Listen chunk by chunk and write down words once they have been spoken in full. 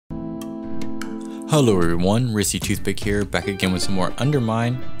Hello everyone, Risty Toothpick here, back again with some more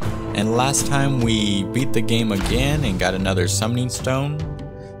UnderMine. And last time we beat the game again and got another summoning stone.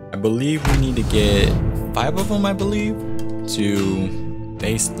 I believe we need to get 5 of them, to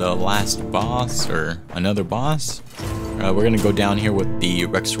face the last boss or another boss. We're gonna go down here with the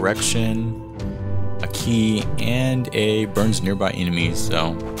resurrection, a key, and a burns nearby enemies.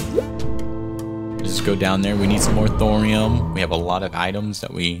 So just go down there. We need some more thorium. We have a lot of items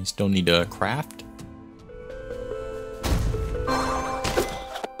that we still need to craft.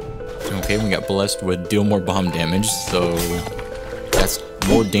 Okay, we got blessed with deal more bomb damage, so that's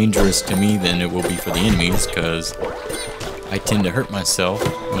more dangerous to me than it will be for the enemies, because I tend to hurt myself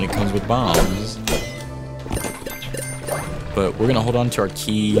when it comes with bombs. But we're gonna hold on to our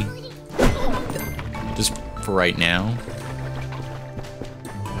key just for right now.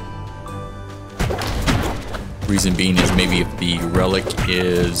 Reason being is maybe if the relic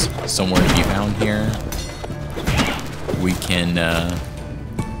is somewhere to be found here, we can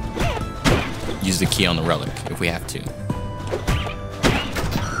use the key on the relic if we have to.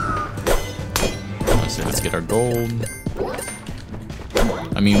 So let's get our gold.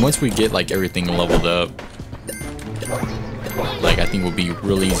 I mean, once we get like everything leveled up, like I think it will be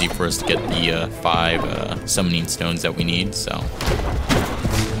real easy for us to get the 5 summoning stones that we need. So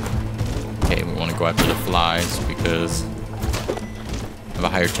okay, we want to go after the flies because I have a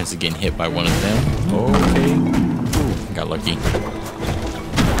higher chance of getting hit by one of them. Okay, ooh, got lucky.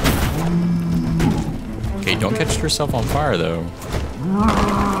 Okay, don't catch yourself on fire though.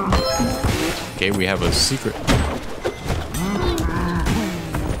 Okay, we have a secret.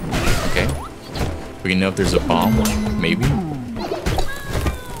 Okay, we can know if there's a bomb, maybe.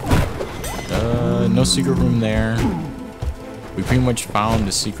 No secret room there. We pretty much found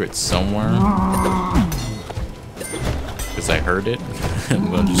a secret somewhere. Because I heard it.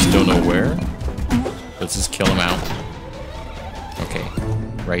 But I just don't know where. Let's just kill him out. Okay,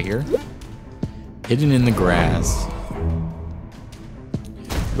 right here. Hidden in the grass.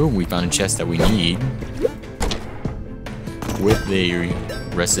 Oh, we found a chest that we need. With a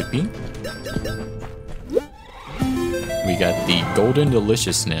recipe. We got the golden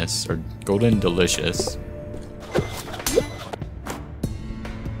deliciousness, or golden delicious.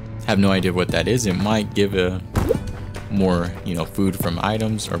 Have no idea what that is. It might give a more, food from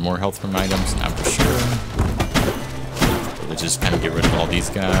items or more health from items. Not for sure. So let's just kind of get rid of all these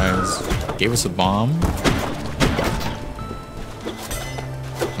guys. Gave us a bomb.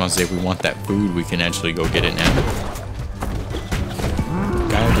 I'm gonna say if we want that food, we can actually go get it now.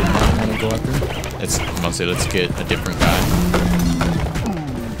 Guy I did not want to go after. I'm gonna say let's get a different guy.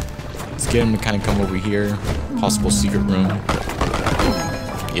 Let's get him to kind of come over here. Possible secret room.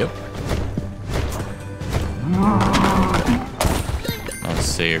 Yep. I'll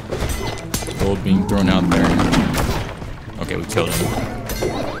say gold being thrown out there. Okay, we killed him.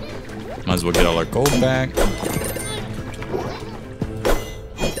 Might as well get all our gold back.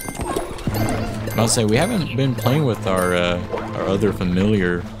 I'll say we haven't been playing with our other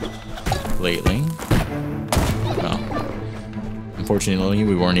familiar lately. Well, unfortunately,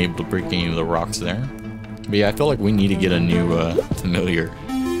 we weren't able to break any of the rocks there. But yeah, I feel like we need to get a new familiar.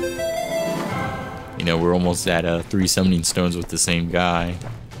 We're almost at 3 summoning stones with the same guy.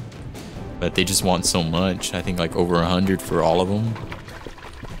 But they just want so much. I think like over 100 for all of them.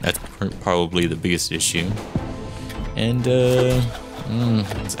 That's probably the biggest issue. And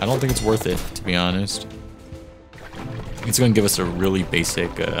I don't think it's worth it, to be honest. It's going to give us a really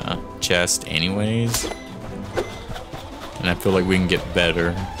basic chest anyways. And I feel like we can get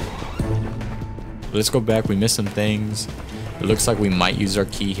better. Let's go back. We missed some things. It looks like we might use our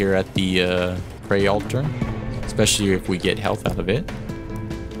key here at the pray altar. Especially if we get health out of it.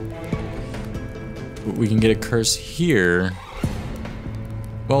 But we can get a curse here.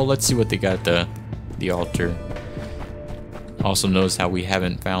 Well, let's see what they got at the altar. Also notice how we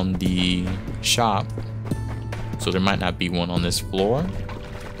haven't found the shop. So there might not be one on this floor.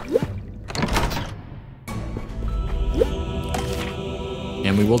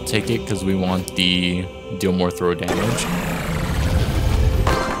 And we will take it because we want the deal more throw damage.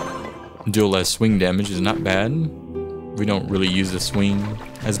 Deal less swing damage is not bad. We don't really use the swing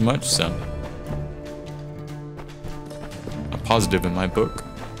as much, so a positive in my book.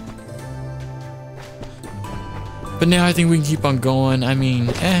 But now I think we can keep on going. I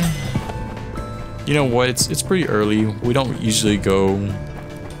mean, you know what? It's pretty early. We don't usually go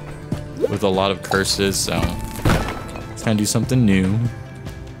with a lot of curses, so let's kind of do something new.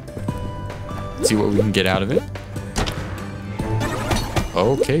 See what we can get out of it.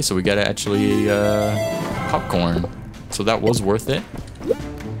 Okay, so we got actually popcorn. So that was worth it.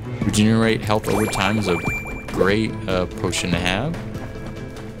 We Regenerate health over time is a great potion to have.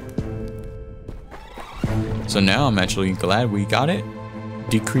 So now I'm actually glad we got it.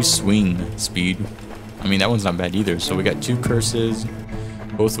 Decreased swing speed. I mean, that one's not bad either. So we got 2 curses.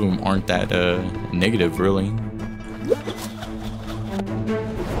 Both of them aren't that negative, really.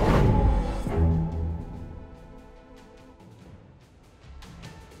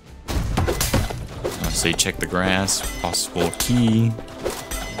 I'll say check the grass. Possible key.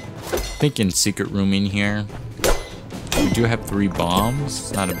 Thinking secret room in here. We do have 3 bombs.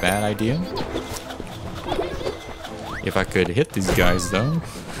 It's not a bad idea. If I could hit these guys, though.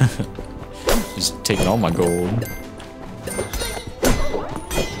 Just taking all my gold.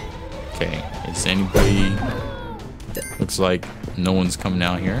 Okay, is anybody... Looks like no one's coming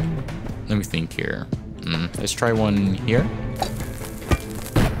out here. Let me think here. Let's try one here.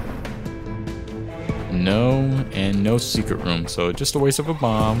 No, and no secret room, so just a waste of a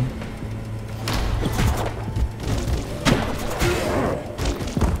bomb.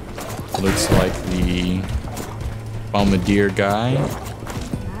 Looks like the bombardier guy.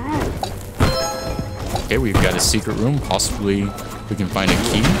 Okay, we've got a secret room. Possibly we can find a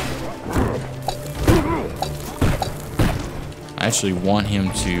key. I actually want him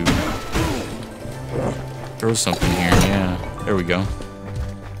to throw something here. Yeah, there we go.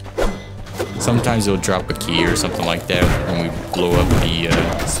 Sometimes he'll drop a key or something like that when we blow up the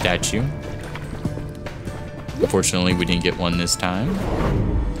statue. Unfortunately, we didn't get one this time.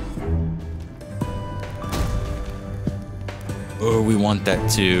 Oh, we want that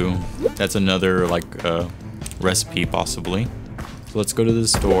too. That's another like recipe possibly. So let's go to the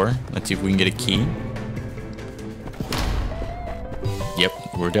store. Let's see if we can get a key. Yep,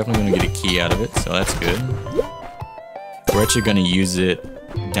 we're definitely gonna get a key out of it, so that's good. We're actually gonna use it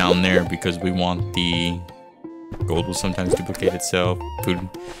down there because we want the gold will sometimes duplicate itself. Food,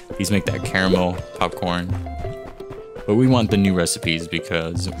 please make that caramel popcorn. But we want the new recipes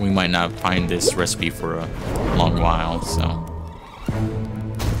because we might not find this recipe for a long while, so.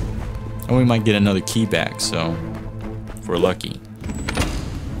 And we might get another key back, so if we're lucky.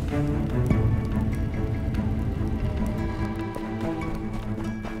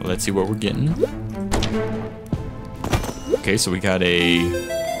 Well, let's see what we're getting. Okay, so we got a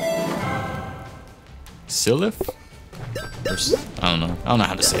Siliph? I don't know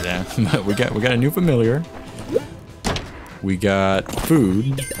how to say that. But we got a new familiar. We got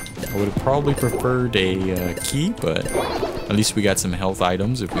food. I would have probably preferred a key, but at least we got some health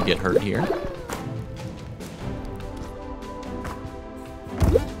items if we get hurt here.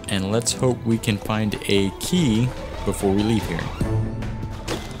 And let's hope we can find a key before we leave here.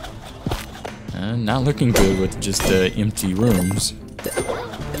 Not looking good with just empty rooms.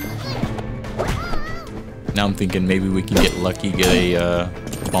 Now I'm thinking maybe we can get lucky, get a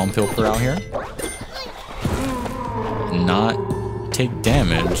bomb pilfer out here. Not take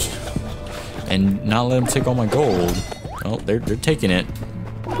damage. And not let them take all my gold. Oh, they're taking it.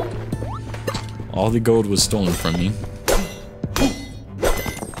 All the gold was stolen from me.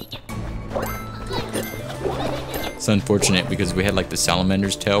 It's unfortunate because we had like the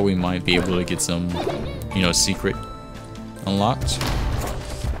salamander's tail. We might be able to get some, you know, secret unlocked.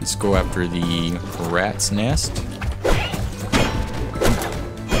 Let's go after the rat's nest.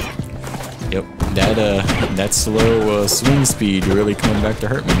 Yep, that slow swing speed really coming back to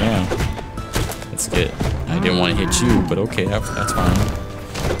hurt me now. Let's get. I didn't want to hit you, but okay, that's fine.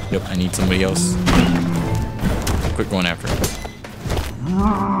 Yep, I need somebody else. Quick going after him.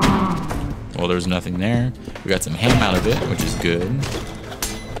 Well, there's nothing there. We got some ham out of it, which is good.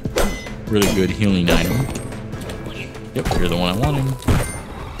 Really good healing item. Yep, you're the one I wanted.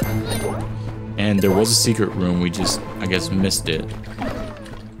 And there was a secret room, we just, I guess, missed it.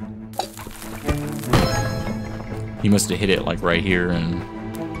 He must have hit it like right here and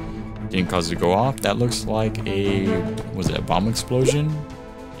didn't cause it to go off. That looks like a, was it a bomb explosion?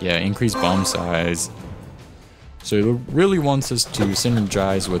 Yeah, increased bomb size. So it really wants us to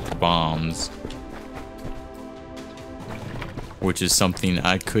synergize with the bombs, which is something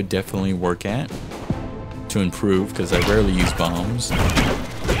I could definitely work at to improve because I rarely use bombs.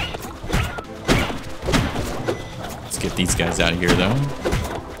 Let's get these guys out of here though.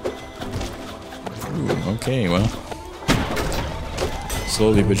 Ooh, okay, well,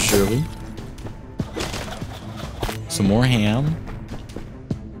 slowly but surely. Some more ham.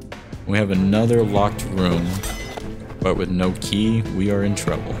 We have another locked room, but with no key, we are in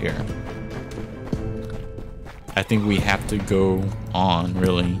trouble here. I think we have to go on,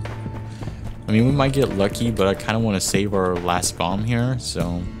 really. I mean, we might get lucky, but I kind of want to save our last bomb here,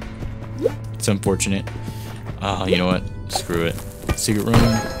 so it's unfortunate. You know what? Screw it. Secret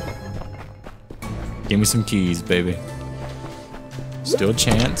room. Give me some keys, baby. Still a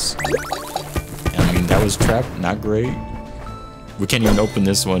chance. I mean, that was trapped. Not great. We can't even open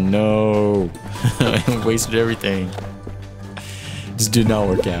this one. No. I wasted everything. Just did not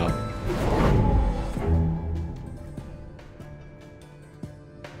work out.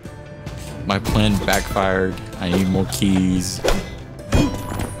 My plan backfired. I need more keys.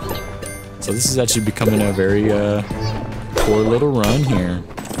 So this is actually becoming a very poor little run here.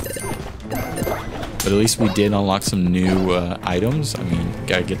 But at least we did unlock some new items. I mean,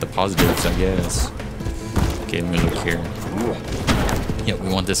 gotta get the positives, I guess. Okay, let me look here. Yeah,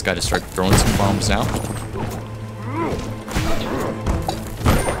 we want this guy to start throwing some bombs out.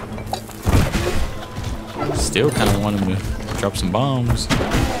 Still kind of want him to drop some bombs.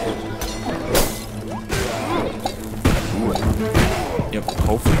 Yep,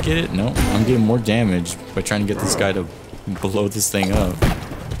 hopefully get it. No, I'm getting more damage by trying to get this guy to blow this thing up.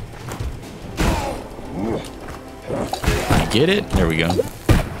 I get it. There we go.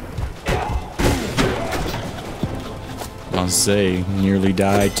 I'll say, nearly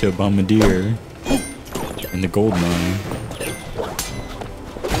died to a bombardier in the gold mine.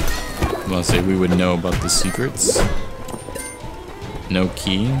 I'll say we would know about the secrets. No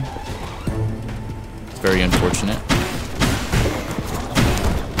key. It's very unfortunate.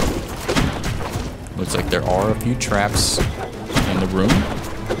 Looks like there are a few traps in the room.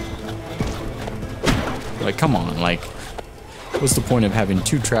 Like, come on, like, what's the point of having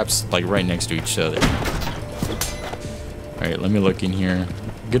two traps, like, right next to each other? Alright, let me look in here.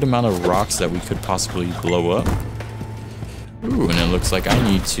 Good amount of rocks that we could possibly blow up. Ooh, and it looks like I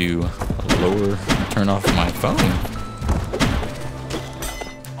need to turn off my phone.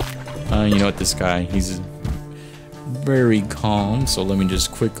 You know what, this guy, he's very calm, so let me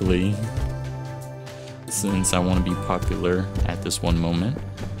just quickly, since I want to be popular at this one moment.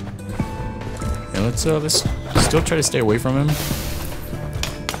 And let's still try to stay away from him.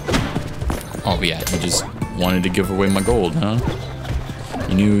 Oh yeah, you just wanted to give away my gold, huh?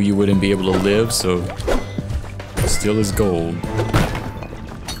 You knew you wouldn't be able to live, so steal his gold.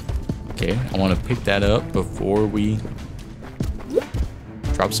 Okay, I want to pick that up before we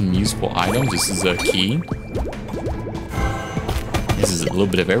drop some useful items. This is a key. This is a little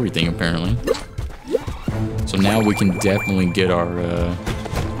bit of everything, apparently. So now we can definitely get our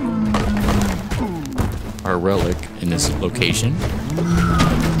relic in this location.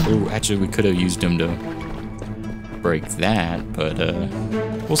 Oh, actually, we could have used him to break that, but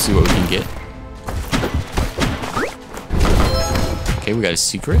we'll see what we can get. Okay, we got a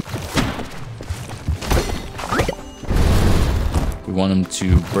secret. We want him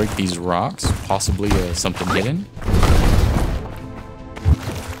to break these rocks, possibly something hidden.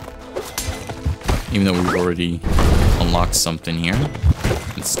 Even though we've already unlocked something here.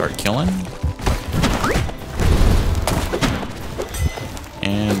 Let's start killing.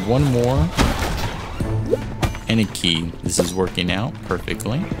 And one more. And a key. This is working out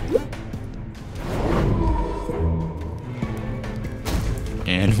perfectly.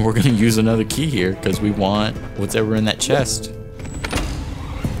 And we're going to use another key here because we want whatever in that chest.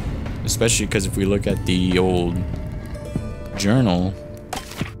 Especially because if we look at the old journal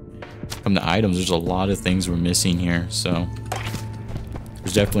from the items, there's a lot of things we're missing here. So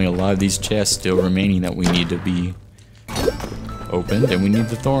there's definitely a lot of these chests still remaining that we need to be opened. And we need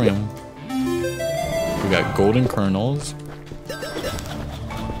the thorium. We got golden kernels.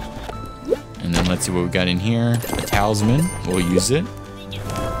 And then let's see what we got in here. A talisman. We'll use it.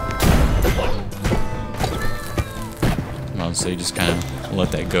 I'll say just kind of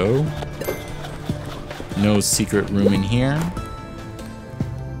let that go. No secret room in here.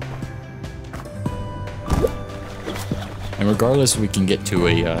 And regardless, we can get to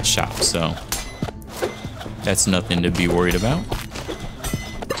a shop, so that's nothing to be worried about.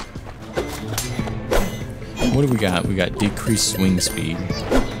 What do we got? We got decreased swing speed.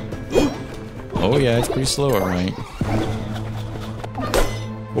 Oh yeah, it's pretty slow, alright.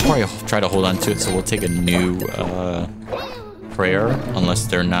 We'll probably try to hold on to it, so we'll take a new prayer, unless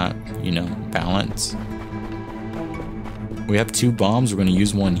they're not, you know, balanced. We have 2 bombs. We're going to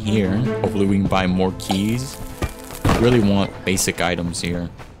use one here. Hopefully we can buy more keys. I really want basic items here.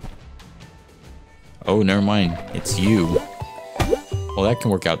 Oh, never mind. It's you. Well, that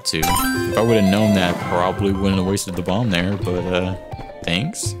can work out too. If I would have known that, probably wouldn't have wasted the bomb there, but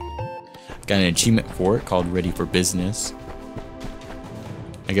thanks. Got an achievement for it called Ready for Business.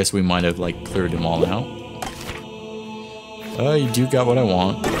 I guess we might have like cleared them all out. You do got what I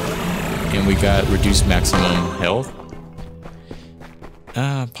want. And we got reduced maximum health.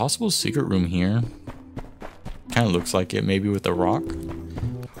 Possible secret room here. Kind of looks like it, maybe with a rock.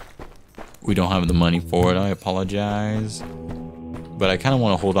 We don't have the money for it. I apologize. But I kind of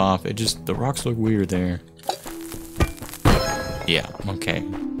want to hold off. The rocks look weird there. Yeah, okay.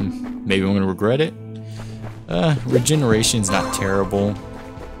 Maybe I'm going to regret it. Regeneration's not terrible.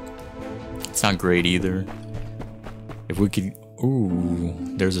 It's not great either. If we could... Ooh,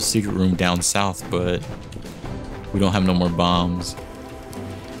 there's a secret room down south, but we don't have no more bombs.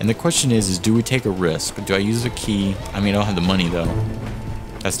 And the question is do we take a risk? Do I use a key? I mean, I don't have the money, though.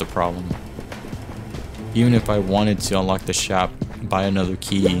 That's the problem. Even if I wanted to unlock the shop, buy another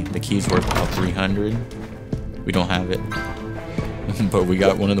key, the key's worth about 300. We don't have it. But we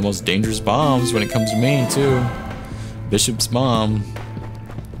got one of the most dangerous bombs when it comes to me, too. Bishop's bomb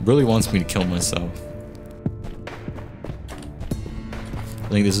really wants me to kill myself. I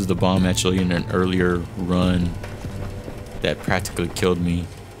think this is the bomb actually in an earlier run that practically killed me.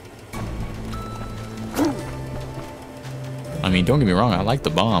 I mean, don't get me wrong, I like the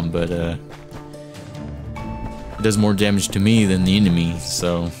bomb, but it does more damage to me than the enemy,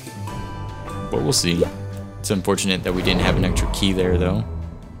 so... But we'll see. It's unfortunate that we didn't have an extra key there, though.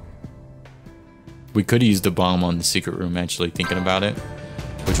 We could have used the bomb on the secret room, actually, thinking about it.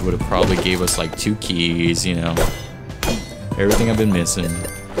 Which would have probably gave us, like, 2 keys, you know. Everything I've been missing.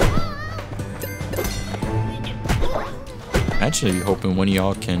 Actually, hoping one of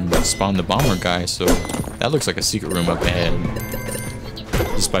y'all can spawn the bomber guy, so... That looks like a secret room up ahead.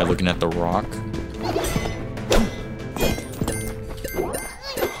 Just by looking at the rock.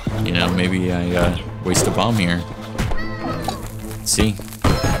 You know, maybe I, waste a bomb here. Let's see.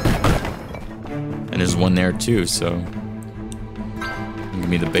 And there's one there too, so... Give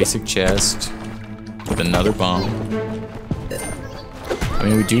me the basic chest with another bomb. I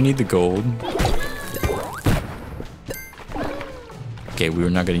mean, we do need the gold. Okay, we were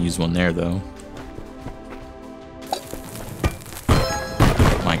not going to use one there, though.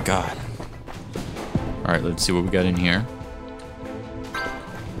 My God. Alright, let's see what we got in here.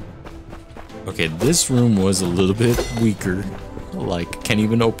 Okay, this room was a little bit weaker. Like, can't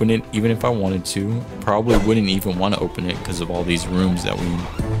even open it even if I wanted to. Probably wouldn't even want to open it because of all these rooms that we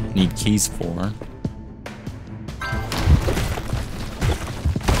need keys for.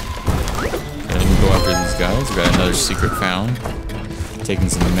 Okay, let me go after these guys. We got another secret found. Taking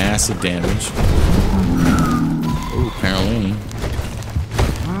some massive damage. Oh, apparently.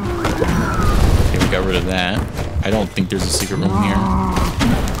 Okay, we got rid of that. I don't think there's a secret room here.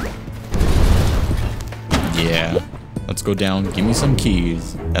 Yeah. Let's go down. Give me some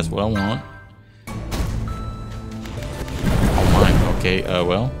keys. That's what I want. Oh my. Okay,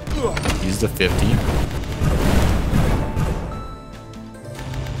 well. Use the 50.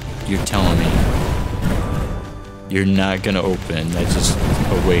 You're telling me you're not gonna open. That's just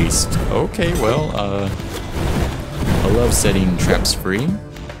a waste. Okay, well, I love setting traps free.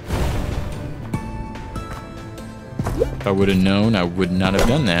 If I would have known, I would not have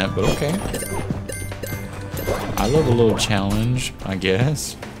done that, but okay. I love a little challenge, I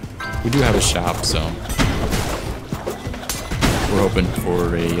guess. We do have a shop, so we're hoping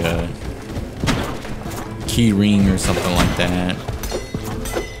for a key ring or something like that.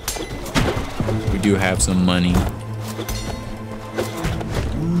 We do have some money.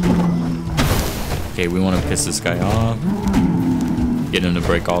 Okay, we want to piss this guy off. Get him to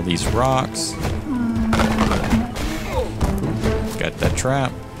break all these rocks. Got that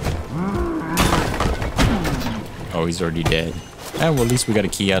trap. Oh, he's already dead. Ah, well, at least we got a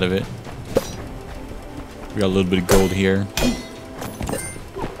key out of it. We got a little bit of gold here.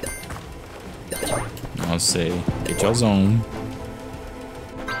 I'll say, get y'all's own.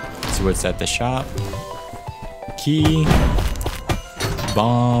 See what's at the shop. Key.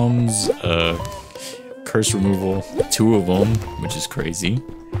 Bombs. Curse removal. 2 of them, which is crazy.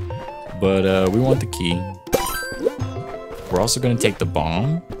 But we want the key. We're also going to take the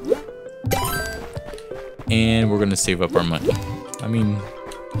bomb. And we're going to save up our money. I mean,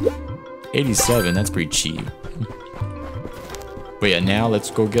 87, that's pretty cheap. But yeah, now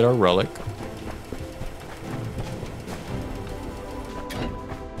let's go get our relic.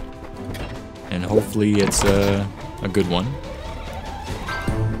 And hopefully it's a good one.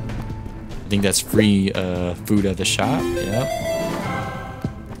 I think that's free food at the shop. Yep.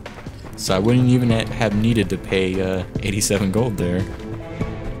 So I wouldn't even have needed to pay 87 gold there.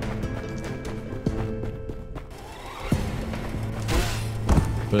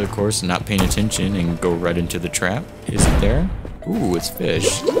 But of course, not paying attention and go right into the trap. Is it there? Ooh, it's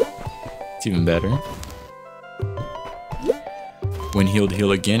fish. It's even better. When healed,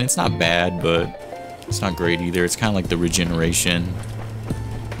 heal again. It's not bad, but it's not great either. It's kind of like the regeneration.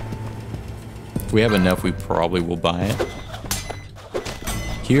 If we have enough, we probably will buy it.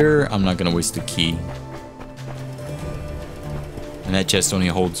 Here, I'm not gonna waste the key. And that chest only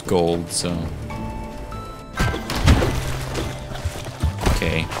holds gold, so...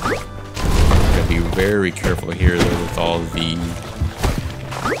 Okay. Gotta be very careful here, though, with all the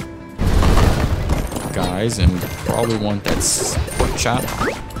guys, and we probably want that pork chop.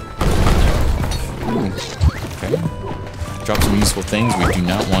 Ooh, okay. Drop some useful things. We do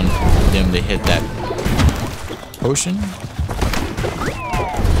not want them to hit that potion.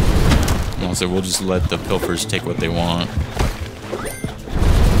 So we'll just let the pilfers take what they want.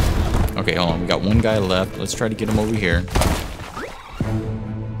 Okay, hold on. We got one guy left. Let's try to get him over here.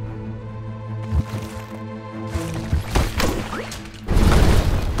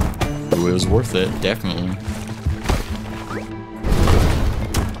 Ooh, it was worth it, definitely.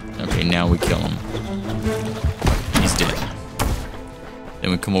 Okay, now we kill him. He's dead.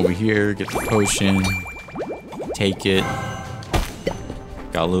 Then we come over here, get the potion, take it.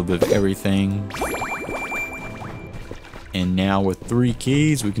 Got a little bit of everything. And now with 3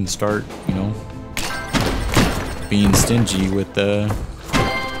 keys, we can start, you know, being stingy with our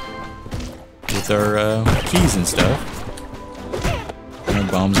keys and stuff. And our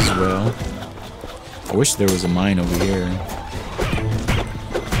bombs as well. I wish there was a mine over here.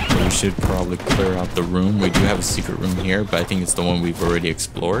 But we should probably clear out the room. We do have a secret room here, but I think it's the one we've already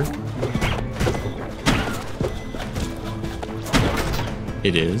explored.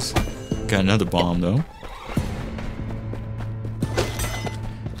 It is. Got another bomb though.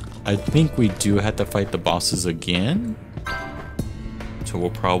 I think we do have to fight the bosses again. So we'll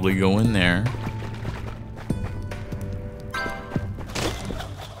probably go in there.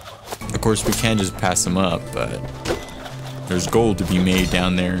 Of course we can just pass them up, but there's gold to be made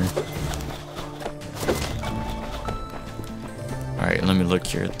down there. Alright, let me look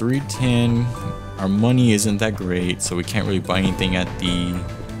here. 310. Our money isn't that great, so we can't really buy anything at the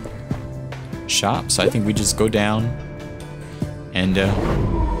shop. So I think we just go down and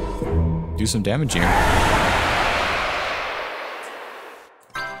do some damage here.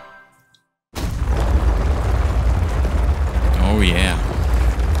 Oh yeah.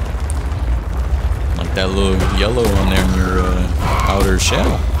 Like that little yellow on there in your outer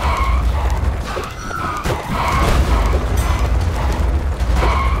shell.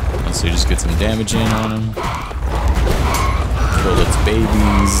 So just get some damage in on him. Kill its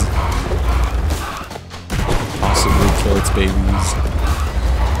babies. Possibly kill its babies.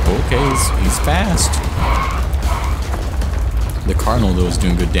 Okay, he's fast. The Cardinal, though, is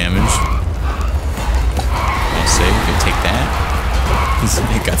doing good damage. I'll say, we can take that. He's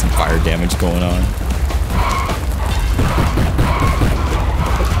got some fire damage going on.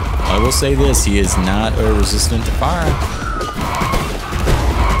 I will say this, he is not resistant to fire.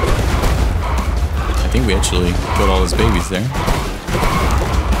 I think we actually killed all his babies there.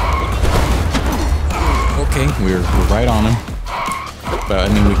 Okay, we're right on him. But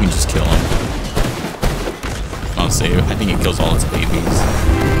I mean, we can just kill him. I'll say, I think it kills all its babies.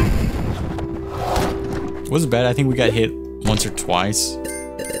 Wasn't bad. I think we got hit once or twice.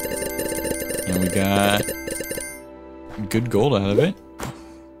 And we got good gold out of it.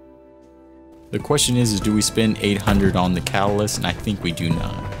 The question is do we spend 800 on the catalyst? And I think we do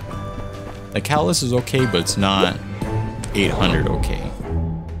not. The catalyst is okay, but it's not 800 okay.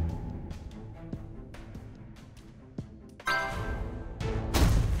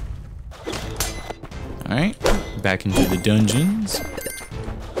 Alright, back into the dungeons.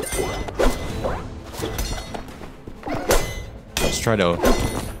 Let's try to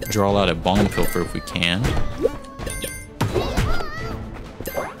draw out a bomb pilfer if we can.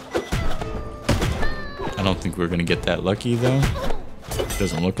 I don't think we're gonna get that lucky though.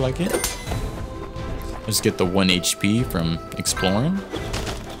 Doesn't look like it. Let's get the 1 HP from exploring.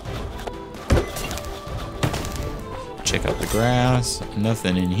 Check out the grass.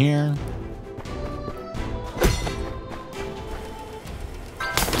 Nothing in here.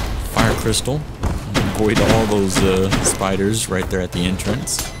 Fire crystal. Avoid all those spiders right there at the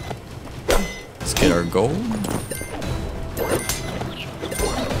entrance. Let's get our gold.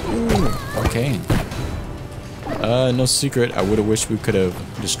 Ooh, okay. No secret. I would have wished we could have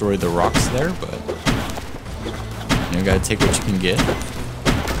destroyed the rocks there, but you gotta take what you can get.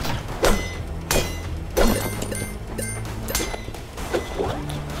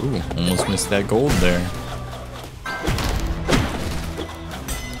 Ooh, almost missed that gold there.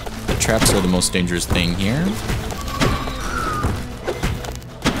 The traps are the most dangerous thing here.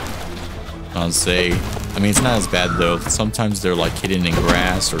 I'll say, I mean, it's not as bad though. Sometimes they're like hidden in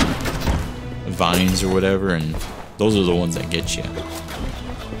grass or vines or whatever, and those are the ones that get you.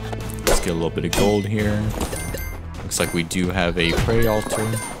 Let's get a little bit of gold here. Looks like we do have a prey altar.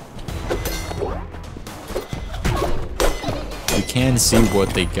 We can see what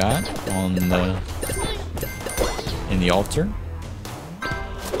they got on in the altar.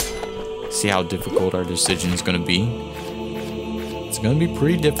 See how difficult our decision is going to be. It's going to be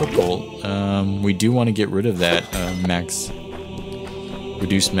pretty difficult. We do want to get rid of that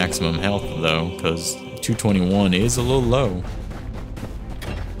reduced maximum health though, because 221 is a little low.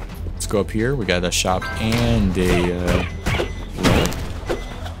 Let's go up here. We got a shop and a relic.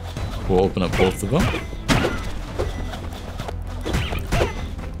 We'll open up both of them.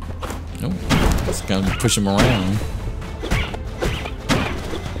 Nope. Just gonna push them around.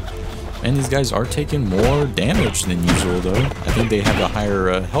 And these guys are taking more damage than usual though. I think they have a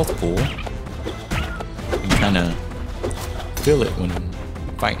higher health pool. You can kind of feel it when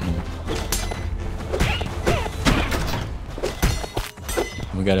fighting them.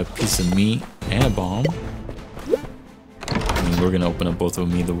 We got a piece of meat and a bomb. I mean, we're gonna open up both of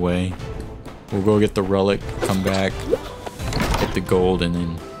them either way. We'll go get the relic, come back, get the gold, and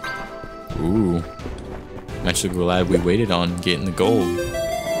then... Ooh. I'm actually glad we waited on getting the gold.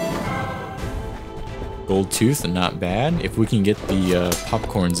 Gold tooth, not bad. If we can get the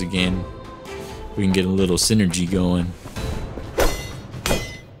popcorns again, we can get a little synergy going.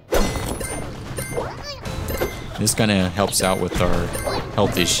 This kind of helps out with our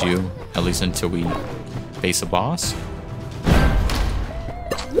health issue, at least until we face a boss.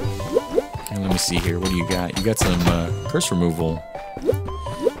 And let me see here, what do you got? You got some curse removal.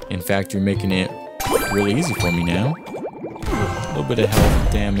 In fact, you're making it really easy for me now. A little bit of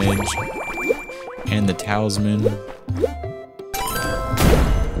health damage. And the talisman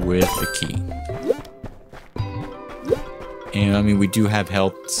with the key. And I mean, we do have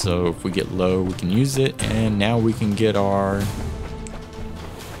health, so if we get low, we can use it. And now we can get our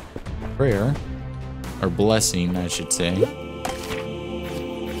prayer, or blessing, I should say.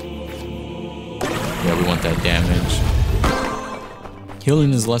 Yeah, we want that damage.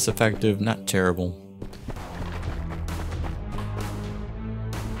 Healing is less effective, not terrible.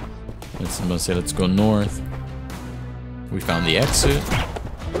 I'm gonna say let's go north. We found the exit.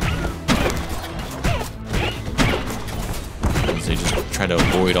 They just try to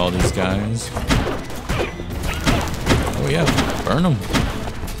avoid all these guys. Oh yeah, burn them.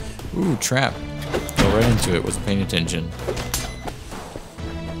 Ooh, trap. Go right into it, wasn't paying attention.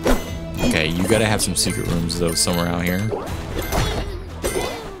 Okay, you gotta have some secret rooms though somewhere out here.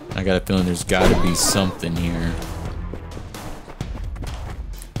 I got a feeling there's gotta be something here.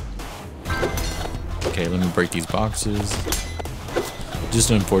 Okay, let me break these boxes.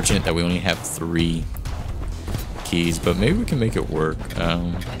 Just unfortunate that we only have 3 keys, but maybe we can make it work.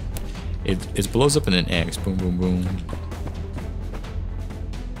 It blows up in an X. Boom, boom, boom.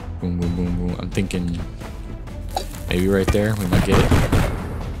 Boom, boom, boom, boom. I'm thinking maybe right there we might get it.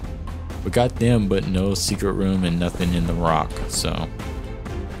 We got them, but no secret room and nothing in the rock, so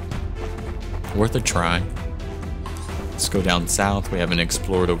worth a try. Let's go down south. We haven't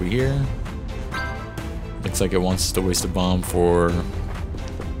explored over here. Looks like it wants to waste a bomb for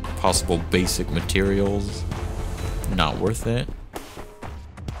possible basic materials. Not worth it.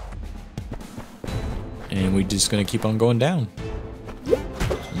 And we're just gonna keep on going down.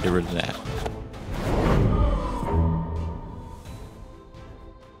 Get rid of that.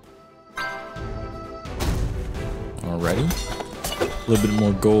 Alrighty. A little bit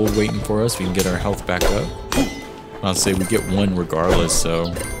more gold waiting for us. We can get our health back up. I'll say we get 1 regardless,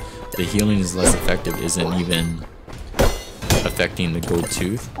 so the healing is less effective, isn't even affecting the gold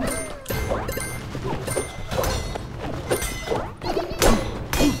tooth.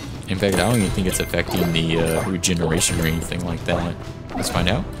 In fact, I don't even think it's affecting the regeneration or anything like that. Let's find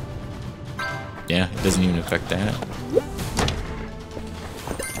out. Yeah, it doesn't even affect that.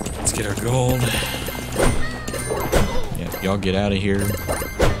 Let's get our gold. Yeah, y'all get out of here.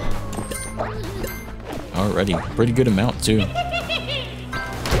 Alrighty, pretty good amount too.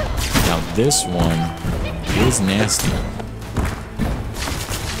 Now this one is nasty.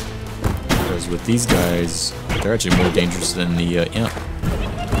 Because with these guys, they're actually more dangerous than the imp.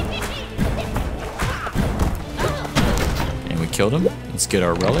 And we killed him. Let's get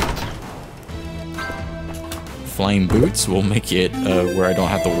our relic. Flying boots will make it where I don't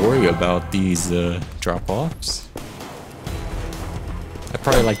have to worry about these drop-offs. I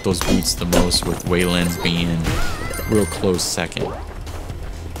probably like those boots the most, with Wayland's being real close second.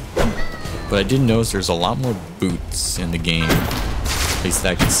 But I did notice there's a lot more boots in the game. At least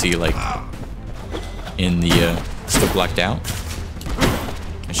I can see, like, in the, still blacked out.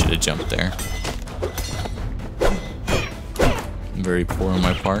 I should have jumped there. Very poor on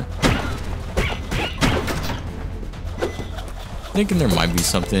my part. Thinking there might be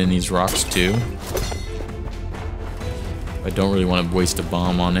something in these rocks too. I don't really want to waste a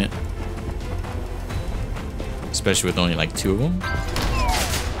bomb on it. Especially with only like 2 of them.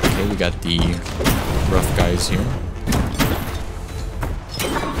 Okay, we got the rough guys here.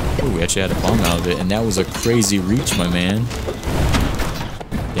 Oh, we actually had a bomb out of it, and that was a crazy reach, my man.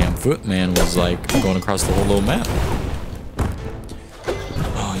 Damn, Footman was like going across the whole little map.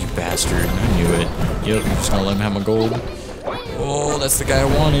 Oh, you bastard. I knew it. Yep, I'm just gonna let him have my gold. Oh, that's the guy I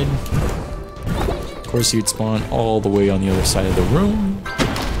wanted. Of course, he'd spawn all the way on the other side of the room.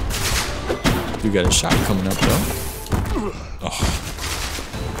 We got a shot coming up, though. Oh,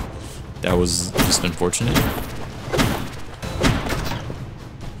 that was just unfortunate.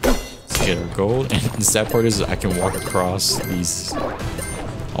 Let's get our gold. And the sad part is I can walk across these.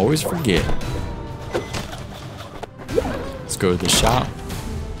 Always forget. Let's go to the shop.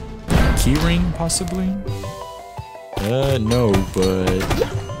 Keyring, possibly? No, but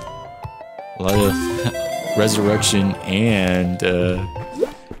a lot of resurrection and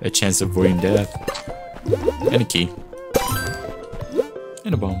a chance of avoiding death. And a key.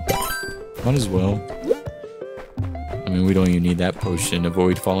 And a bomb. Might as well. I mean, we don't even need that potion.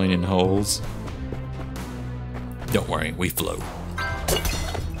 Avoid falling in holes. Don't worry, we float.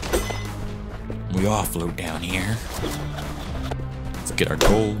 We all float down here. Let's get our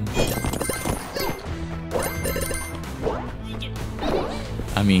gold.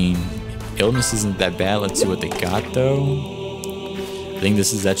 I mean, illness isn't that bad. Let's see what they got, though. I think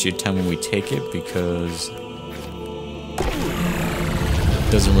this is actually a time when we take it because it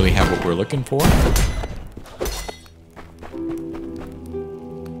doesn't really have what we're looking for.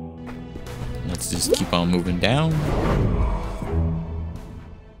 Let's just keep on moving down.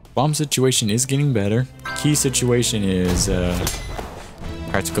 Bomb situation is getting better. Key situation is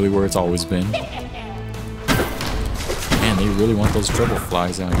practically where it's always been. Man, they really want those trouble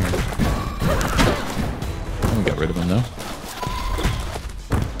flies out here. Oh, we got rid of them though.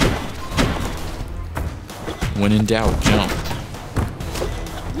 When in doubt, jump.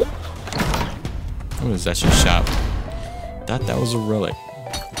 What is that? Just shop. Thought that was a relic,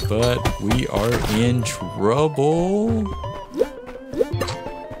 but we are in trouble.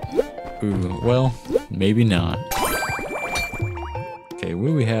 Ooh, well, maybe not. Okay, what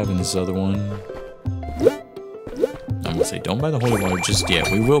do we have in this other one? I'm gonna say don't buy the holy water just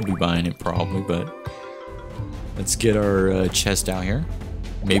yet. We will be buying it probably, but let's get our chest out here.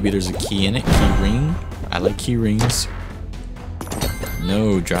 Maybe there's a key in it. Key ring. I like key rings.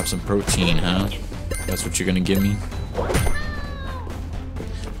 No, drop some protein, huh? That's what you're gonna give me?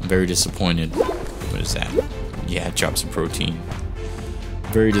 I'm very disappointed. What is that? Yeah, drop some protein.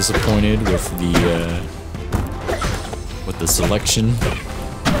 Very disappointed with the selection.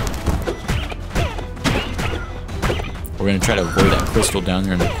 We're gonna try to avoid that crystal down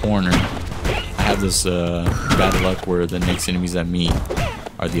there in the corner. I have this bad luck where the next enemies I meet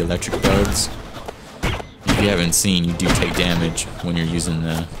are the electric bugs. If you haven't seen, you do take damage when you're using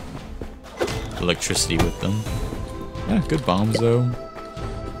the electricity with them. Yeah, good bombs though.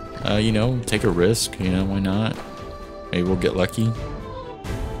 You know, take a risk. You know, why not? Maybe we'll get lucky.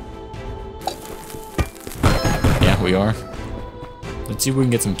 We are. Let's see if we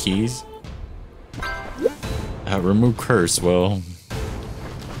can get some keys. Remove curse. Well,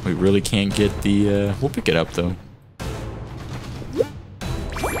 we really can't get the. We'll pick it up though.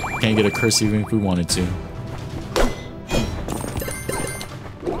 Can't get a curse even if we wanted to.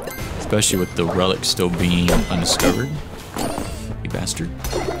 Especially with the relic still being undiscovered. You bastard.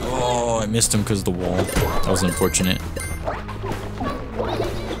 Oh, I missed him because of the wall. That was unfortunate.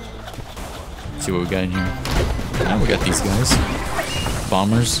 Let's see what we got in here. Now we got these guys.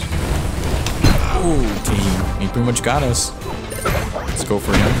 Bombers. Oh, team. He pretty much got us. Let's go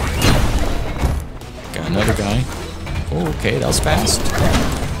for him. Got another guy. Oh, okay, that was fast.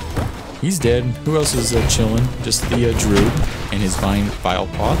 He's dead. Who else is chilling? Just the druid and his vile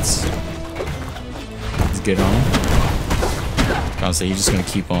pots. Let's get on him. I'll say he's just gonna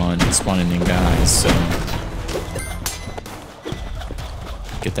keep on spawning in guys, so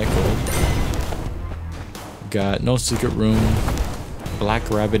get that gold. Got no secret room. Black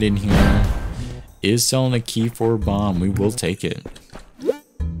rabbit in here is selling a key for a bomb. We will take it.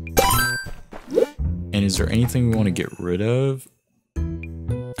 And is there anything we want to get rid of? I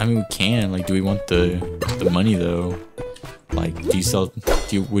mean, we can. Like, do we want the money though? Like,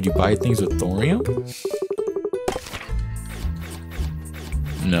 would you buy things with thorium?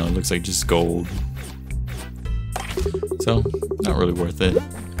 No, it looks like just gold. So, not really worth it.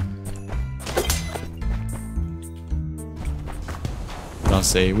 I'll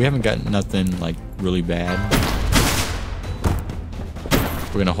say we haven't got nothing like really bad.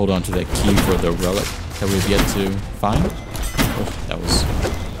 We're gonna hold on to that key for the relic that we've yet to find. Oh, that was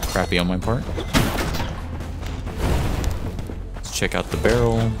crappy on my part. Let's check out the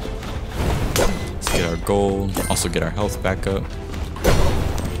barrel. Let's get our gold. Also get our health back up.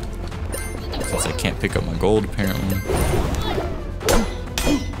 Since I can't pick up my gold apparently.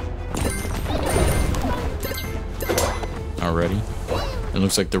 Alrighty. It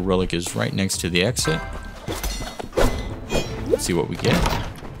looks like the relic is right next to the exit. Let's see what we get.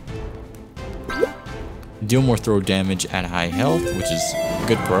 Deal more throw damage at high health, which is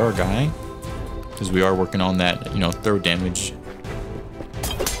good for our guy. Because we are working on that, you know, throw damage.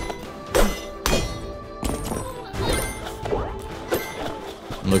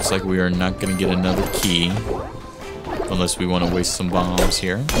 Looks like we are not going to get another key. Unless we want to waste some bombs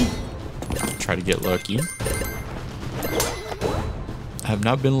here. Try to get lucky. I have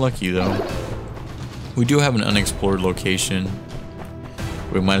not been lucky though. We do have an unexplored location.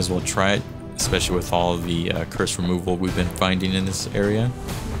 We might as well try it. Especially with all of the curse removal we've been finding in this area.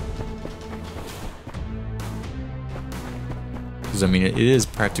 Because I mean, it is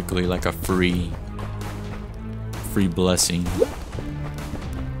practically like a free blessing.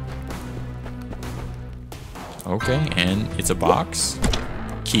 Okay, and it's a box.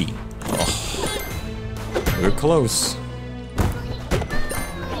 Key. Oh, we're close.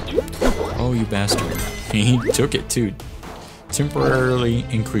 Oh, you bastard. He took it too. Temporarily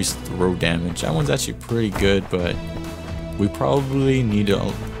increased throw damage. That one's actually pretty good, but we probably need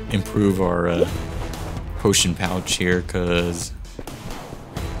to improve our potion pouch here, because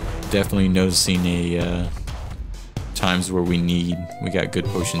definitely noticing a times where we got good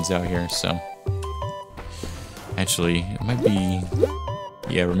potions out here. So actually it might be,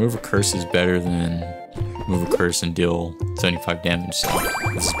 yeah, remove a curse is better than remove a curse and deal 75 damage, so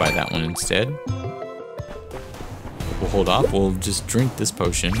let's just buy that one instead. We'll hold off, we'll just drink this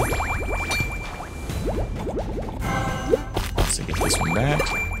potion. Let's get this one back.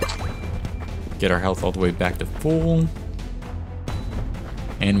 Get our health all the way back to full.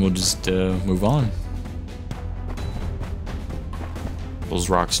 And we'll just move on. Those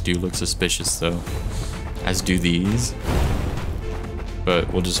rocks do look suspicious though, as do these.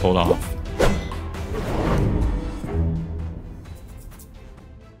 But we'll just hold off.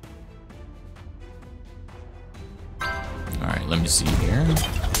 Alright, let me see here.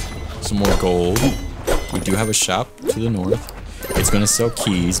 Some more gold. We do have a shop to the north. It's gonna sell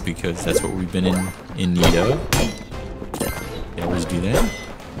keys because that's what we've been in need of. They always do that.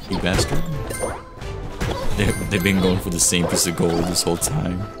 You bastard. They've been going for the same piece of gold this whole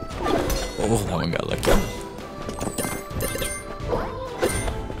time. Oh, that one got lucky.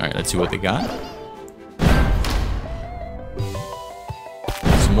 Alright, let's see what they got.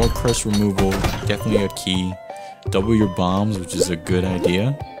 Some more curse removal. Definitely a key. Double your bombs, which is a good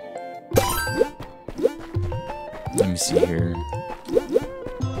idea. Let me see here.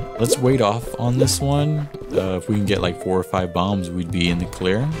 Let's wait off on this one. If we can get like 4 or 5 bombs, we'd be in the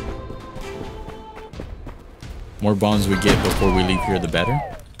clear. More bombs we get before we leave here, the better.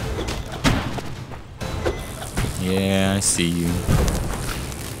 Yeah, I see you.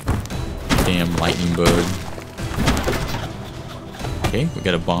 Damn lightning bug. Okay, we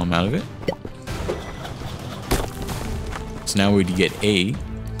got a bomb out of it. So now we'd get 8.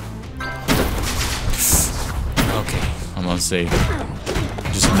 Okay, I'm gonna say,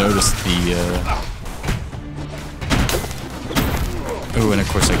 just notice the, oh, and of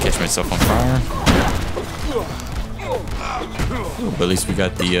course I catch myself on fire. Oh, but at least we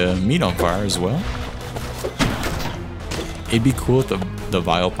got the meat on fire as well. It'd be cool if the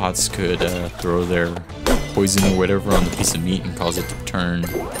vial pots could throw their poison or whatever on the piece of meat and cause it to turn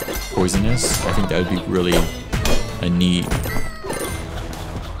poisonous. I think that would be really a neat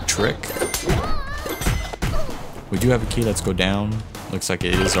trick. We do have a key. Let's go down. Looks like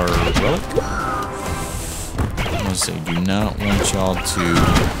it is our relic. I'm gonna say, do not want y'all to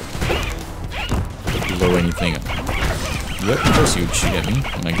blow anything up. Yep, of course you would shoot at me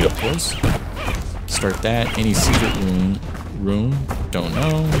when I get up close. Start that. Any secret room? Don't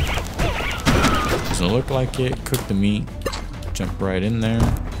know. Doesn't look like it. Cook the meat. Jump right in there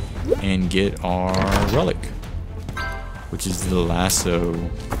and get our relic, which is the lasso.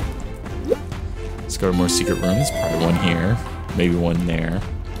 Let's go to more secret rooms. Probably one here, maybe one there.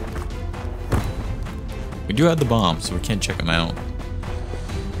 We do have the bombs, so we can check them out.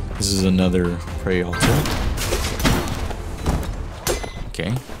 This is another prey altar.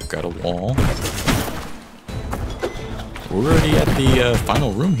 Okay, got a wall. We're already at the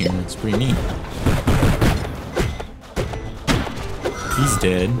final room here. It's pretty neat. He's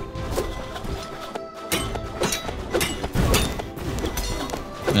dead.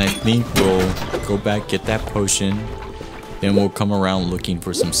 And I think we'll go back, get that potion. Then we'll come around looking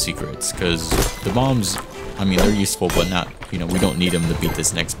for some secrets. Because the bombs, I mean, they're useful, but not, you know, we don't need them to beat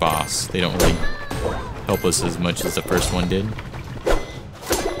this next boss. They don't really help us as much as the first one did.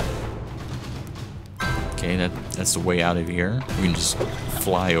 Okay, that's the way out of here. We can just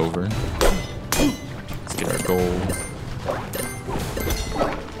fly over. Let's get our gold.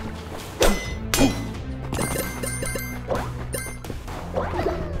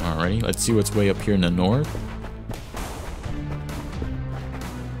 Alrighty, let's see what's way up here in the north.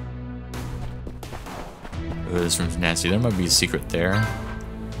 Oh, this room's nasty. There might be a secret there.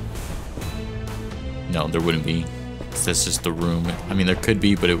 No, there wouldn't be. That's just the room. I mean, there could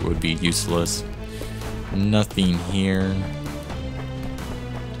be, but it would be useless. Nothing here.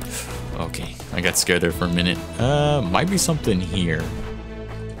 Okay, I got scared there for a minute. Might be something here.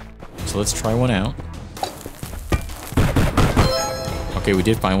 So let's try one out. Okay, we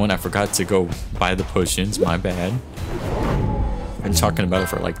did find one. I forgot to go buy the potions. My bad. I've been talking about it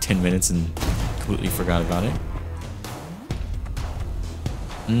for like 10 minutes and completely forgot about it.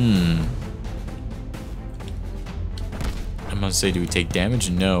 I'm gonna say, do we take damage?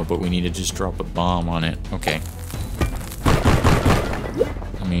 No, but we need to just drop a bomb on it. Okay.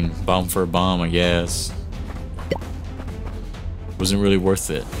 I mean, bomb for a bomb, I guess. Wasn't really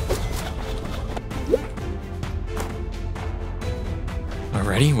worth it.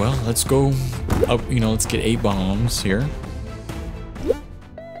 Alrighty, well, let's go up, you know, let's get 8 bombs here.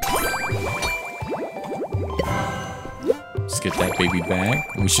 Let's get that baby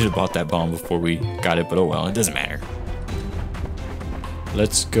back. We should have bought that bomb before we got it, but oh well, it doesn't matter.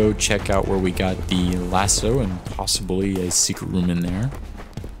 Let's go check out where we got the lasso and possibly a secret room in there.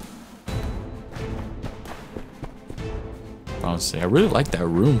 Honestly, I really like that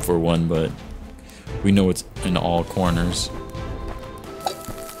room for one, but we know it's in all corners.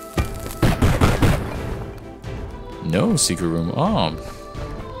 No secret room. Oh.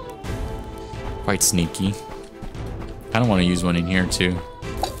 Quite sneaky. I don't want to use one in here too.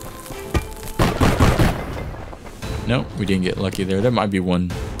 Nope, we didn't get lucky there. There might be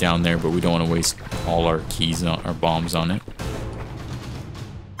one down there, but we don't want to waste all our keys on our bombs on it.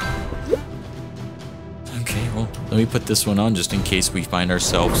 Okay, well, let me put this one on just in case we find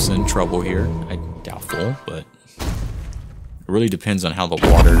ourselves in trouble here. I'm doubtful, but it really depends on how the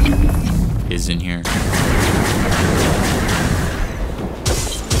water is in here.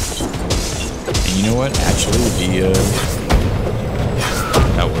 And you know what? Actually,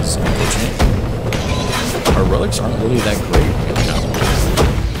 that was unfortunate. Our relics aren't really that great right now.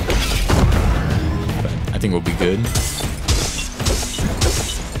 But I think we'll be good.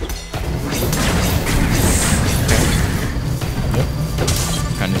 Okay. Yep.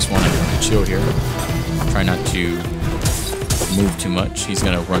 Kinda just wanna chill here. Try not to move too much. He's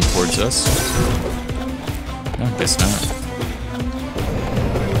gonna run towards us. No, guess not.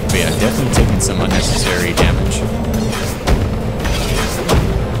 But yeah, definitely taking some unnecessary damage.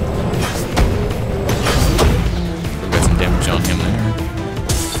 Damage on him there.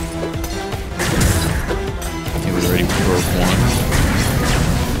 Okay, we already broke one.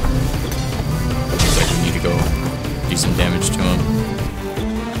 Looks like we need to go do some damage to him.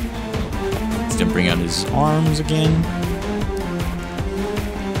 He's gonna bring out his arms again.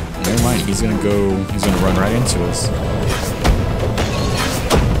 Never mind, he's gonna run right into us.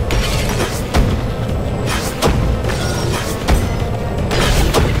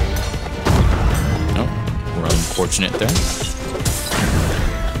 Fortunate there.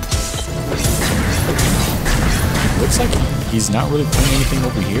 Looks like he's not really playing anything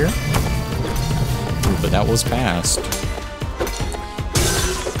over here. Ooh, but that was fast.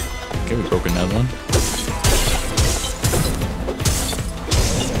 Okay, we broke another one.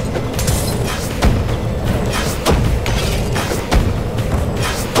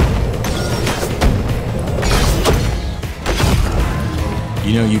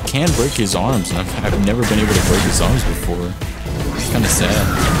 You know, you can break his arms, and I've never been able to break his arms before. It's kind of sad.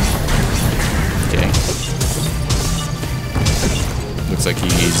 Okay. Looks like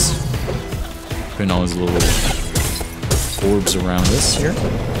he's putting all his little orbs around us here.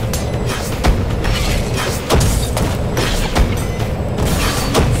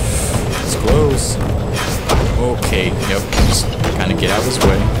 It's close. Okay, yep, just kind of get out of his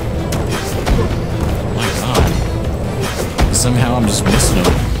way. Oh my god. Somehow I'm just missing him.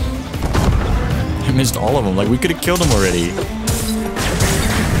 I missed all of them. Like, we could have killed him already. Like,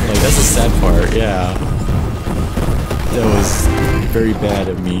 that's the sad part, yeah. That was very bad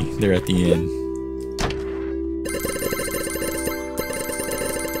of me there at the end.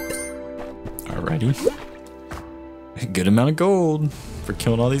 Alrighty. A good amount of gold. for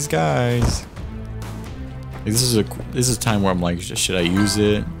killing all these guys. This is a time where I'm like, should I use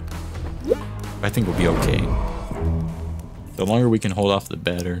it? I think we'll be okay. The longer we can hold off, the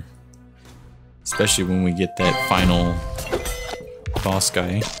better. Especially when we get that final boss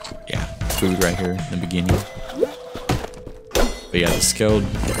guy. Yeah, food right here in the beginning. But yeah, the scaled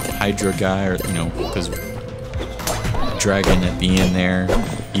Hydra guy, or you know, because dragon at the end there,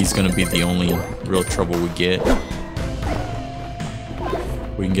 he's gonna be the only real trouble we get.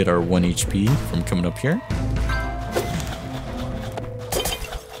 We can get our 1 HP from coming up here.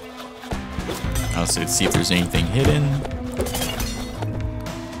 Also, see if there's anything hidden.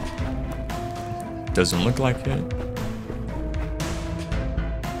 Doesn't look like it.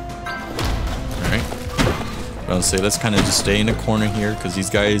 Alright. I'll say let's kind of just stay in the corner here because these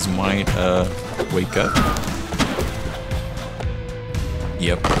guys might wake up.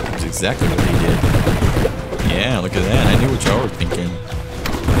 Yep, that's exactly what they did. Yeah, look at that. I knew what y'all were thinking.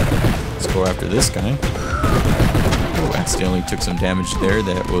 Let's go after this guy. Oh, accidentally took some damage there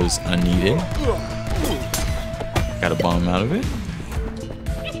that was unneeded. Got a bomb out of it.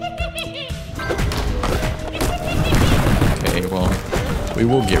 Okay, well, we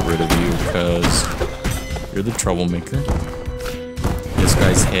will get rid of you because you're the troublemaker. This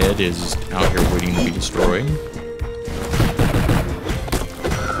guy's head is just out here waiting to be destroyed.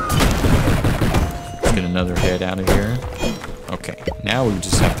 Let's get another head out of here. Okay, now we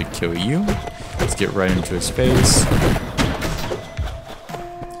just have to kill you. Let's get right into his face.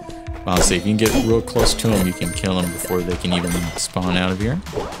 Honestly, if you can get real close to him, you can kill him before they can even spawn out of here.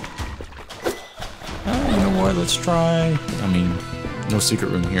 You know what? Let's try. I mean, no secret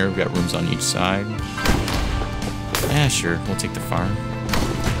room here. We've got rooms on each side. Yeah, sure. We'll take the fire.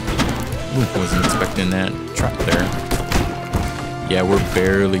 Ooh, wasn't expecting that trap there. Yeah, we're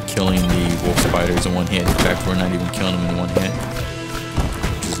barely killing the wolf spiders in one hit. In fact, we're not even killing them in one hit,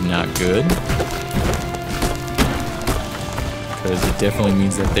 which is not good. Because it definitely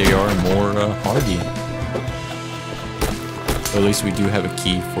means that they are more hardy. But at least we do have a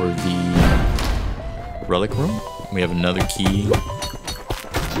key for the relic room. We have another key.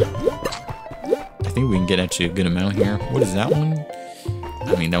 I think we can get actually a good amount here. What is that one?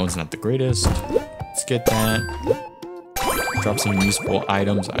 I mean, that one's not the greatest. Let's get that. Drop some useful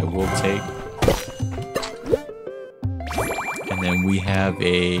items I will take. And then we have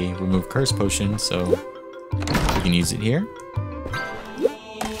a remove curse potion, so we can use it here.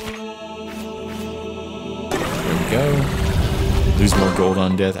 Go. Lose more gold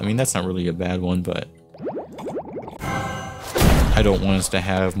on death. I mean, that's not really a bad one, but I don't want us to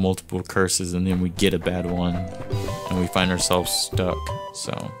have multiple curses and then we get a bad one and we find ourselves stuck.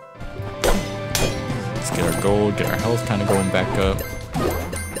 So let's get our gold, get our health kind of going back up.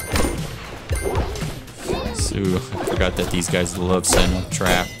 So I forgot that these guys love setting up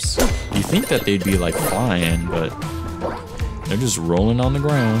traps. You think that they'd be like flying, but they're just rolling on the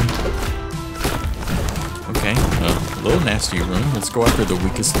ground. Okay, a little nasty room. Let's go after the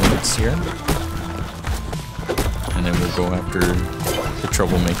weakest links here. And then we'll go after the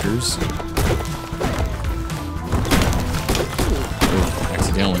troublemakers. Oh,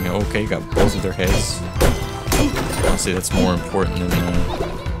 accidentally. Okay, got both of their heads. Honestly, that's more important than...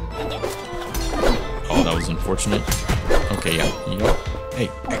 Oh, that was unfortunate. Okay, yeah. Yep.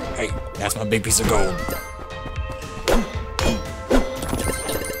 Hey, that's my big piece of gold.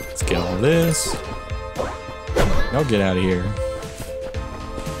 Let's get all this. Y'all get out of here.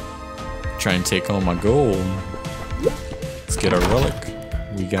 Try and take all my gold. Let's get our relic.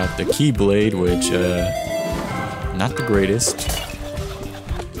 We got the Keyblade, which, not the greatest.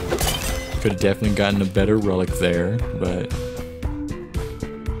 Could have definitely gotten a better relic there, but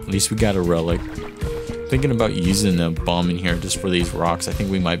at least we got a relic. Thinking about using a bomb in here just for these rocks. I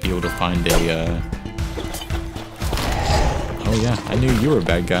think we might be able to find a, Oh yeah, I knew you were a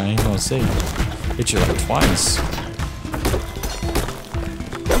bad guy. I was saying, hit you like twice.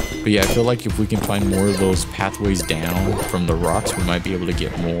 But yeah, I feel like if we can find more of those pathways down from the rocks, we might be able to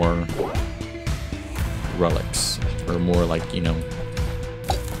get more relics. Or more like, you know.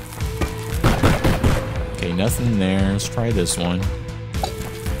 Okay, nothing there. Let's try this one.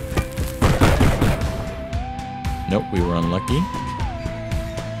 Nope, we were unlucky.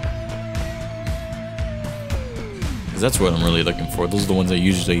 Because that's what I'm really looking for. Those are the ones I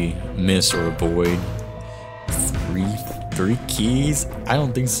usually miss or avoid. Three keys? I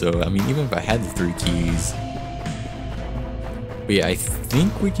don't think so. I mean, even if I had the 3 keys. But yeah, I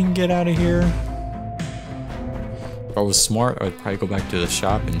think we can get out of here. If I was smart, I'd probably go back to the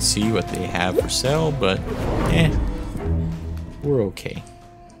shop and see what they have for sale, but we're okay.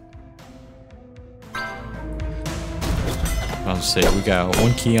 I'll say we got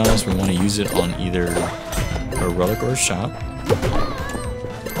 1 key on us. We want to use it on either a relic or a shop.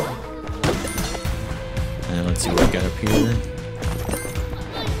 And let's see what we got up here.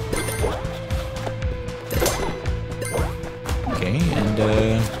 Okay, and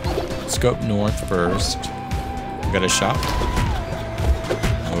let's go up north first. We got a shop.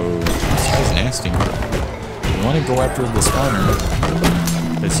 Oh, this guy's nasty. We want to go after the spawner,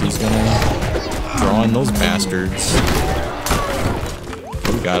 because he's gonna draw in those bastards.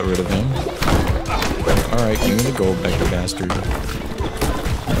 We got rid of him. Alright, give me the gold back, the bastard.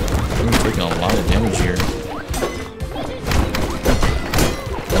 We're taking a lot of damage here.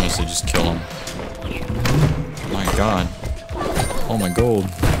 Honestly, just kill him. My god. Oh my gold.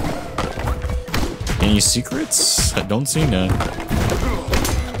 Any secrets? I don't see none. Oh,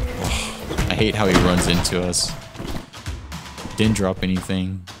 I hate how he runs into us. Didn't drop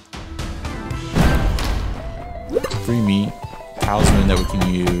anything. Free meat. Talisman that we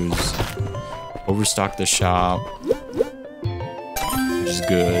can use. Overstock the shop. Which is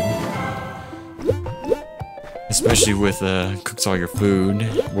good. Especially with cooks all your food.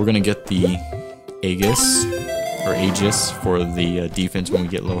 We're gonna get the Aegis. Or Aegis for the defense when we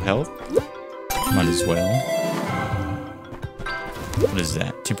get low health. Might as well. What is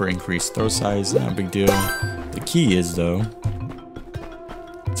that? Temporary increase throw size. Not a big deal. The key is, though,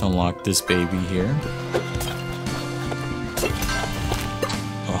 to unlock this baby here.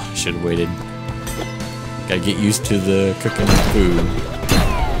 Oh, I should have waited. Gotta get used to the cooking food.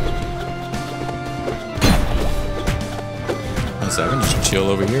 So I can just chill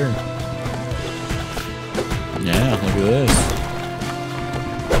over here. Yeah, look at this.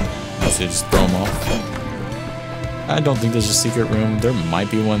 I should just throw them off. I don't think there's a secret room. There might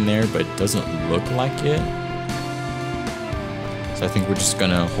be one there, but it doesn't look like it. So I think we're just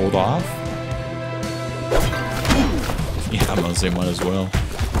gonna hold off. Yeah, I'm gonna say might as well.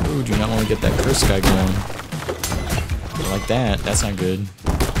 Ooh, do not want to get that curse guy going. Like that. That's not good.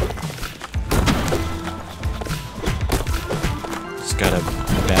 Just got a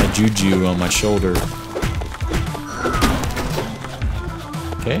bad juju on my shoulder.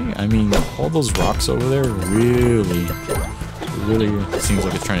 Okay, I mean, all those rocks over there really seems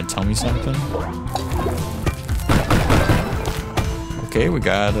like it's trying to tell me something. Okay, we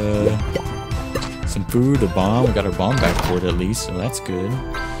got some food, a bomb. We got our bomb back for it at least, so that's good.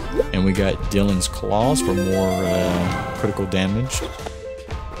 And we got Dylan's claws for more critical damage.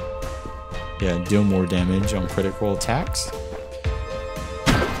 Yeah, deal more damage on critical attacks.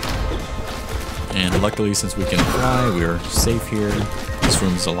 And luckily, since we can fly, we're safe here. This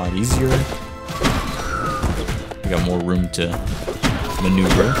room's a lot easier. We got more room to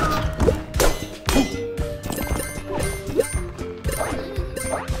maneuver.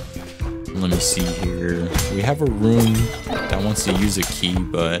 Let me see here. We have a room that wants to use a key,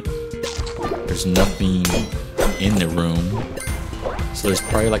 but there's nothing in the room. So there's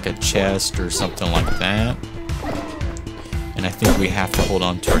probably like a chest or something like that. And I think we have to hold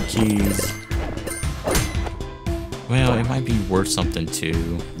on to our keys. Well, it might be worth something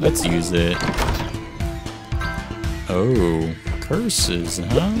too. Let's use it. Oh, curses,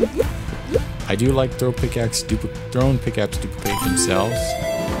 huh? I do like thrown pickaxe duplicate themselves.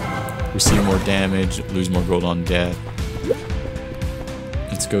 Receive more damage, lose more gold on death.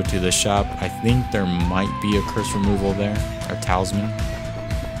 Let's go to the shop. I think there might be a curse removal there, or talisman.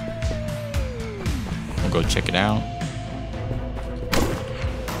 We'll go check it out.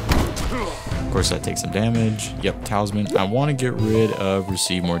 Of course, that takes some damage. Yep, talisman. I want to get rid of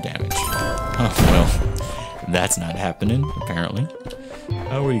receive more damage. Oh, well, that's not happening, apparently.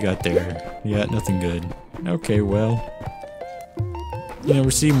 Oh, what do you got there? Yeah, nothing good. Okay, well, you know,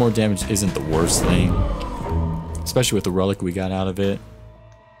 receive more damage isn't the worst thing, especially with the relic we got out of it.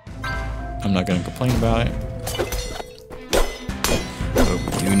 I'm not going to complain about it. But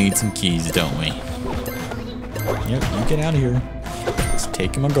we do need some keys, don't we? Yep, you get out of here. Let's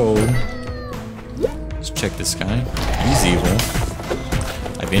take my gold. Let's check this guy. He's evil.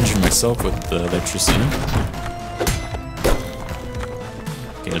 I've injured myself with the electricity.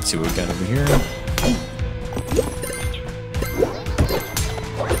 Okay, let's see what we got over here.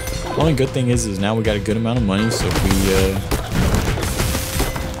 The only good thing is now we got a good amount of money, so if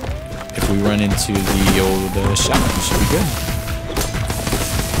we run into the old shop, we should be good.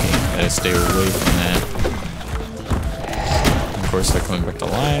 Okay, gotta stay away from that. Of course, they're coming back to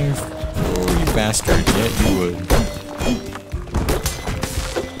life. Oh, you bastard. Yeah, you would.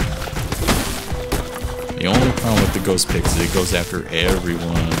 The only problem with the ghost picks is it goes after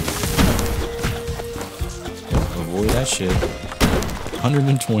everyone. Avoid that shit.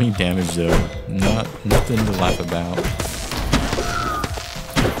 120 damage though. Nothing to laugh about.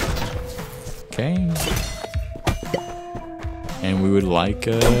 Okay. And we would like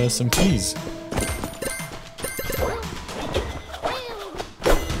some keys.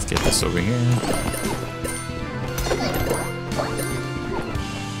 Let's get this over here.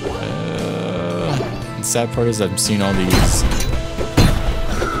 The sad part is I'm seeing all these.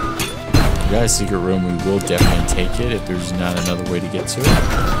 We got a secret room, we will definitely take it if there's not another way to get to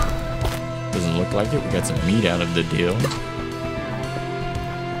it. Doesn't look like it. We got some meat out of the deal.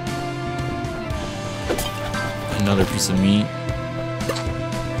 Another piece of meat.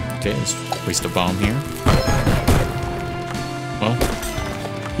 Okay, let's waste a bomb here. Well,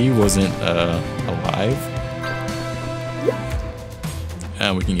 he wasn't alive.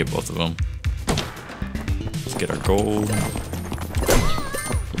 And we can get both of them. Let's get our gold.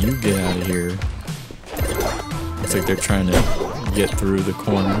 You get out of here. Looks like they're trying to get through the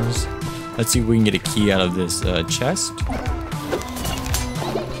corners. Let's see if we can get a key out of this chest.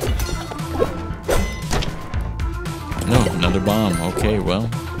 No, another bomb. Okay, well,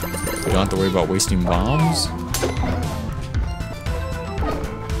 we don't have to worry about wasting bombs.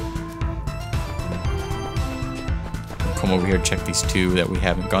 Come over here and check these two that we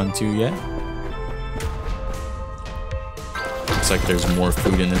haven't gone to yet. Looks like there's more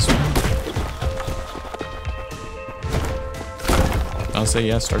food in this one. I'll say,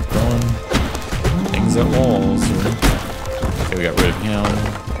 yeah, start throwing things at walls. Okay, we got rid of him.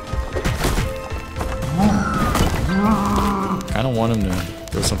 Kind of want him to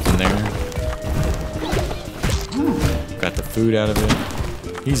throw something there. Got the food out of it.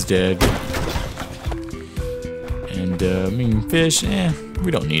 He's dead. And, I mean, fish,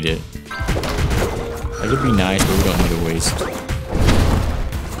 we don't need it. Like, it'd be nice, but we don't need to waste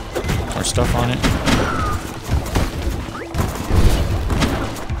our stuff on it.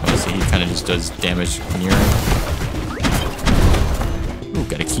 Obviously, he kind of just does damage near him. Ooh,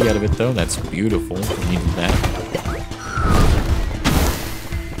 got a key out of it, though. That's beautiful. We needed that.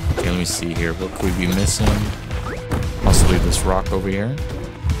 Okay, let me see here. What could we be missing? Possibly this rock over here.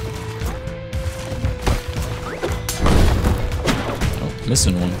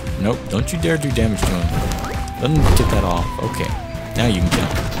 Missing one. Nope, don't you dare do damage to him. Let him get that off. Okay, now you can kill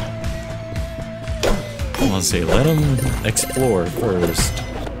him. I want to say, let him explore first.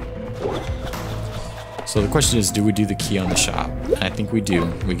 So the question is, do we do the key on the shop? I think we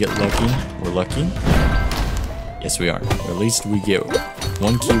do. We get lucky. We're lucky. Yes, we are. Or at least we get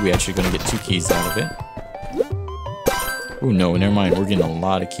one key. We're actually going to get 2 keys out of it. Oh no, never mind. We're getting a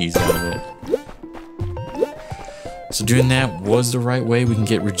lot of keys out of it. So doing that was the right way. We can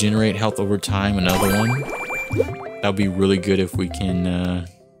get regenerate health over time, another one. That'll be really good if we can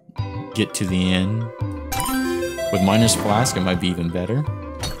get to the end. With Miner's Flask, it might be even better.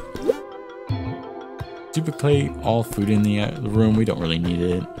 Duplicate all food in the room. We don't really need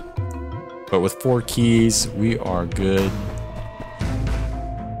it. But with 4 keys, we are good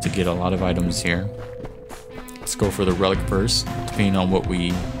to get a lot of items here. Let's go for the relic first. Depending on what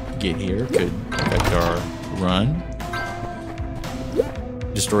we get here, could affect our run.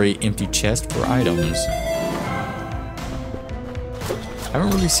 Destroy empty chest for items. I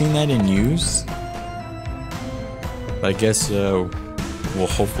haven't really seen that in use. But I guess we'll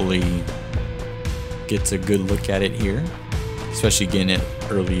hopefully get a good look at it here. Especially getting it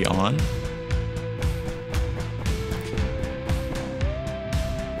early on.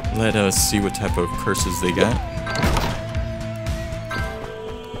 Let us see what type of curses they got.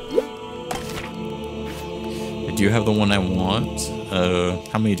 I do have the one I want.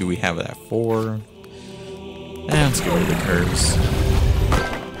 How many do we have of that? 4. Let's get rid of the curse.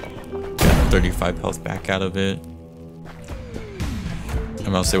 Got 35 health back out of it. I'm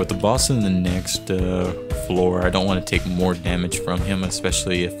about to say with the boss in the next floor, I don't want to take more damage from him,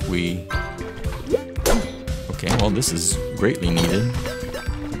 especially if we... Okay, well this is greatly needed.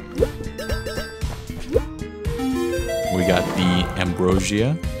 We got the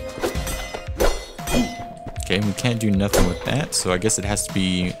Ambrosia. Okay, we can't do nothing with that, so I guess it has to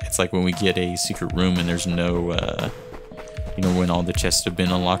be, it's like when we get a secret room and there's no, you know, when all the chests have been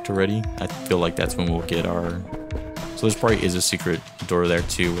unlocked already. I feel like that's when we'll get our, so there's probably is a secret door there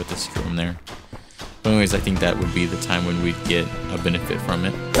too with the secret room there. But anyways, I think that would be the time when we'd get a benefit from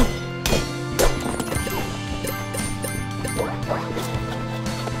it.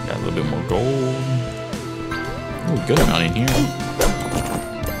 Got a little bit more gold. Ooh, good amount in here.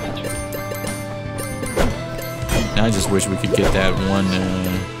 I just wish we could get that one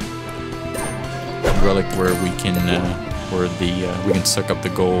relic where we can we can suck up the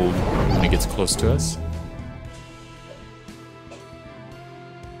gold when it gets close to us.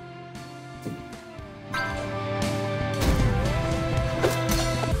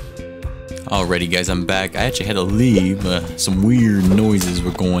 Alrighty guys, I'm back. I actually had to leave. Some weird noises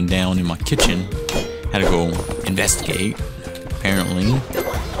were going down in my kitchen. Had to go investigate. Apparently,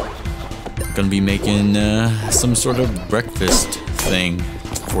 gonna be making some sort of breakfast thing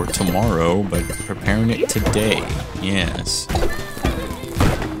for tomorrow, but preparing it today. Yes.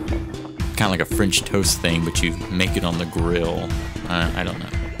 Kind of like a French toast thing, but you make it on the grill. I don't know.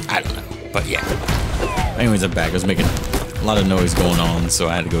 But yeah. Anyways, I'm back. I was making a lot of noise going on, so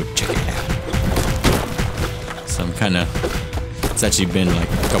I had to go check it out. So I'm kind of, it's actually been like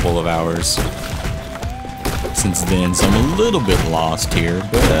a couple of hours since then, so I'm a little bit lost here,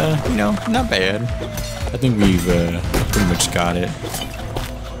 but you know, not bad. I think we've pretty much got it.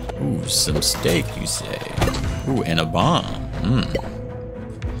 Ooh, some steak, you say? Ooh, and a bomb.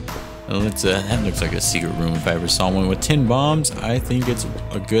 Well, that looks like a secret room if I ever saw one with 10 bombs. I think it's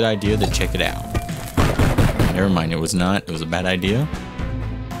a good idea to check it out. Never mind, it was not. It was a bad idea.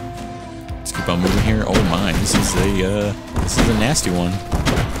 Let's keep on moving here. Oh my, this is a nasty one.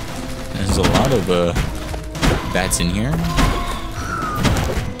 There's a lot of bats in here.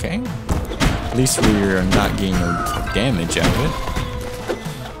 Okay. At least we're not getting no damage out of it.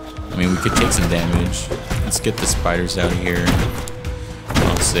 I mean, we could take some damage. Let's get the spiders out of here.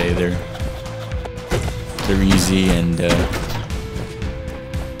 I'll say they're easy, and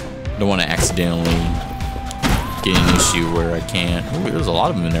don't want to accidentally get an issue where I can't. Ooh, there's a lot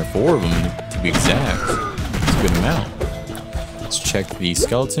of them in there, 4 of them to be exact. It's a good amount. Let's check the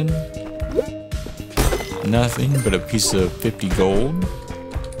skeleton. Nothing but a piece of 50 gold.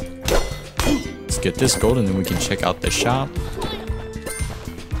 Let's get this gold and then we can check out the shop.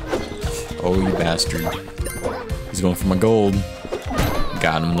 Oh, you bastard. He's going for my gold.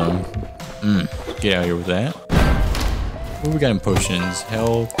 Got him though. Get out of here with that. What we got in potions?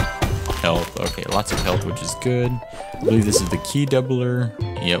 Health. Health. Okay, lots of health, which is good. I believe this is the key doubler.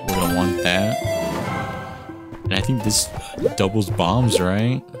 Yep, we're gonna want that. And I think this doubles bombs,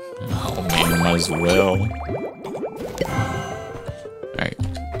 right? Oh man, we might as well. Alright,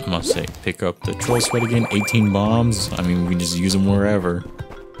 I'm gonna say pick up the troll sweat again. 18 bombs. I mean, we can just use them wherever.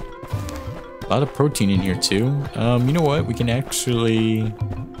 A lot of protein in here too. You know what? We can actually,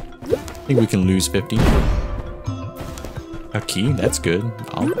 I think we can lose 50. A key, that's good.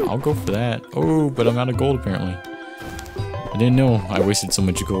 I'll go for that. Oh, but I'm out of gold apparently. I didn't know I wasted so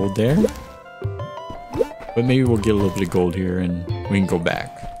much gold there. But maybe we'll get a little bit of gold here and we can go back.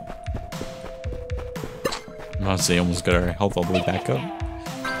 I'm gonna say almost got our health all the way back up.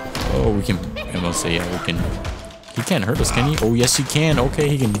 Oh, we can, I'm gonna say, yeah, we can. He can't hurt us, can he? Oh, yes, he can. Okay,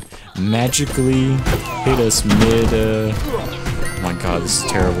 he can magically hit us mid. Oh my god, this is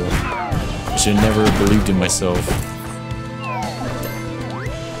terrible. I should have never believed in myself.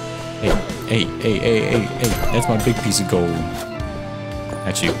 Hey, that's my big piece of gold.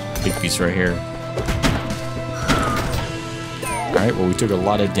 Actually, big piece right here. Alright, well, we took a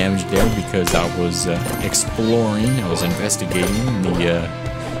lot of damage there because I was exploring, I was investigating the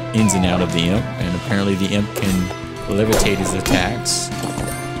ins and out of the imp, and apparently the imp can levitate his attacks.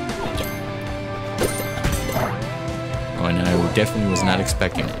 Oh, and I definitely was not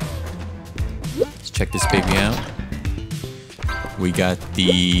expecting it. Let's check this baby out. We got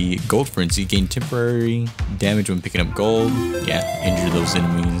the gold frenzy, gain temporary damage when picking up gold. Yeah, injure those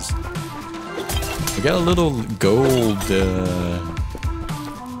enemies. We got a little gold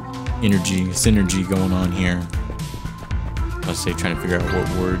synergy going on here. Let's say trying to figure out what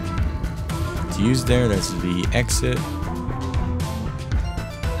word to use there. That's the exit.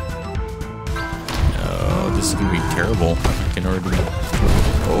 Oh, this is gonna be terrible. I can already.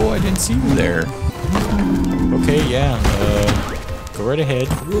 Oh, I didn't see you there. Okay, yeah. Go right ahead,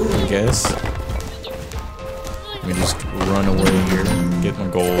 I guess. Let me just run away here and get my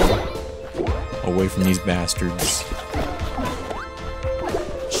gold. Away from these bastards.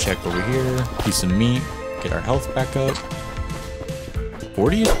 Check over here. Piece of meat. Get our health back up.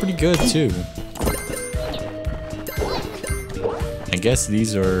 40 is pretty good too. I guess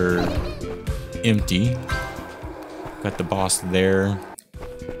these are empty. Got the boss there.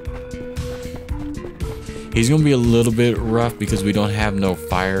 He's gonna be a little bit rough because we don't have no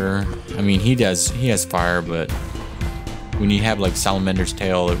fire. I mean, he has fire, but when you have like Salamander's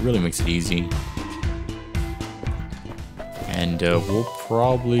tail, it really makes it easy. And we'll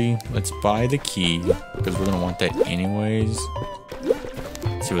probably, let's buy the key because we're gonna want that anyways.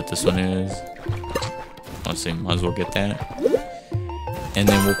 Let's see what this one is. I'll say might as well get that. And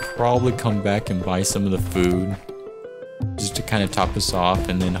then we'll probably come back and buy some of the food just to kind of top us off,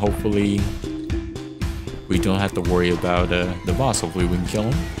 and then hopefully we don't have to worry about the boss. Hopefully we can kill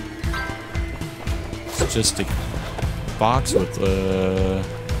him. It's just a box with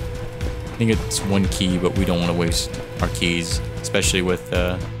think it's 1 key, but we don't want to waste our keys, especially with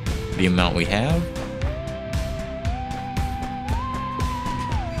the amount we have.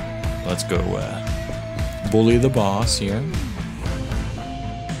 Let's go bully the boss here.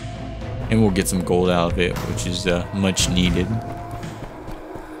 And we'll get some gold out of it, which is much needed.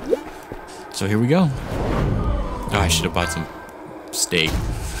 So here we go. Oh, I should have bought some steak.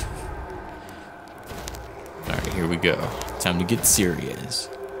 Alright, here we go. Time to get serious.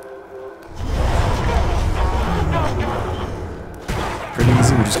 Pretty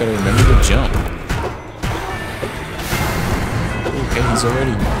easy, we just gotta remember to jump. Okay, he's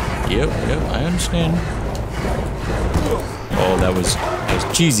already... Yep, I understand. Oh, that was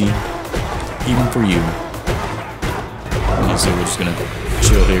cheesy. Even for you. Also, we're just gonna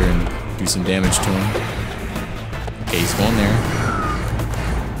chill here and do some damage to him. Okay, he's going there.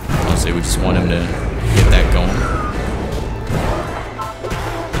 Honestly, we just want him to get that going.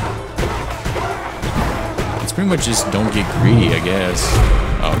 It's pretty much just don't get greedy, I guess.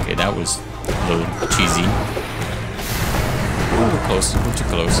 Oh, okay, that was a little cheesy. Ooh, we're close. We're too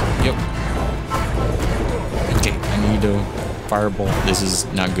close. Yep. Okay, I need a fireball. This is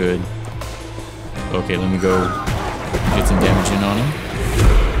not good. Okay, let me go get some damage in on him.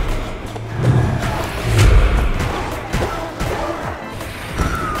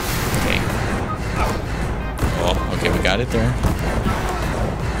 Okay. Oh, okay, we got it there.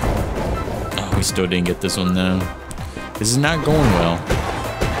 Oh, we still didn't get this one though. This is not going well.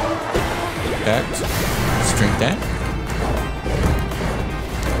 Back. Let's drink that.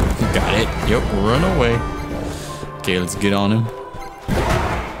 Got it. Yep, run away. Okay, let's get on him.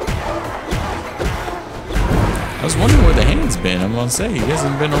 I was wondering where the hand's been. I'm gonna say, he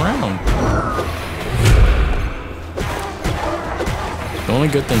hasn't been around. The only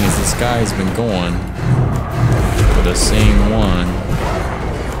good thing is this guy's been going for the same one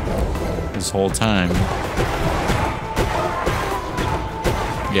this whole time.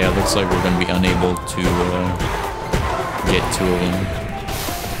 Yeah, it looks like we're gonna be unable to get to him.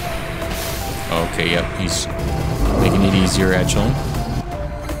 Okay, yep, he's making it easier actually.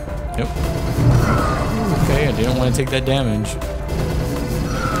 Yep. Okay, I didn't want to take that damage.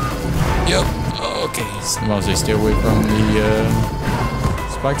 Yep. Okay, so mostly stay away from the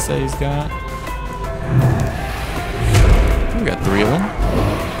spikes that he's got. We got 3 of them.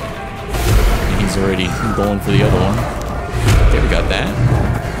 And he's already going for the other one. Okay, we got that.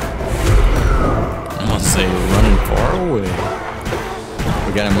 I'm gonna say running far away.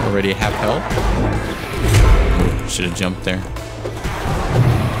 We got him already half health. Should have jumped there.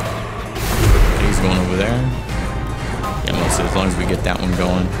 Okay, he's going over there. Yeah, mostly as long as we get that one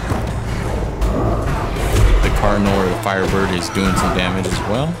going. The Cardinal or the Firebird is doing some damage as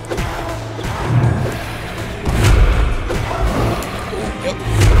well. Yep,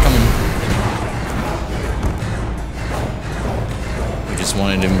 coming. We just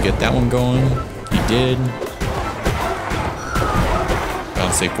wanted him to get that one going. He did.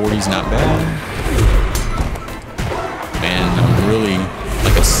 I'll say 40's not bad. Man, I'm really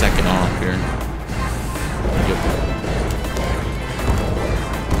like a second off here. Yep.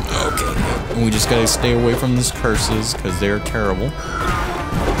 Okay, we just gotta stay away from these curses because they're terrible.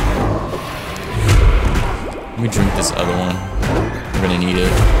 Let me drink this other one. We're gonna need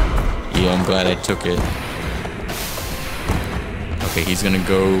it. Yeah, I'm glad I took it. Okay, he's gonna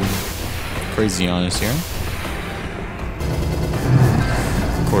go crazy on us here.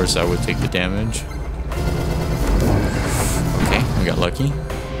 Of course, I would take the damage. Okay, we got lucky.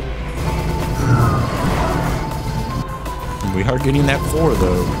 We are getting that 4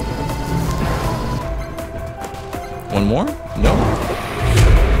 though. One more? No.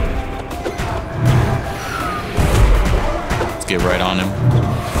 Let's get right on him.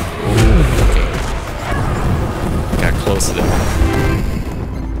 Ooh, okay. Got close to that.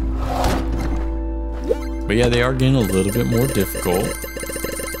 But yeah, they are getting a little bit more difficult.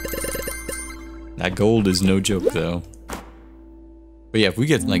 That gold is no joke though. But yeah, if we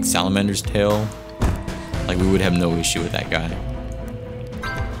get like Salamander's tail, like we would have no issue with that guy.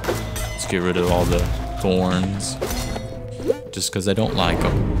 Let's get rid of all the thorns. Just because I don't like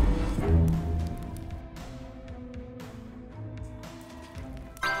them.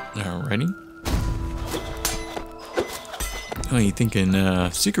 Alrighty. Oh, you thinking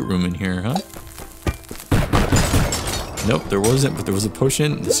secret room in here, huh? Nope, there wasn't, but there was a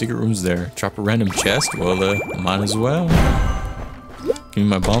potion. The secret room's there. Drop a random chest. Well, might as well. Give me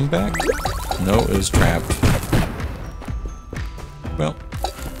my bomb back. No, it was trapped. Well,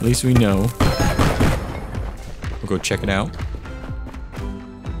 at least we know. We'll go check it out.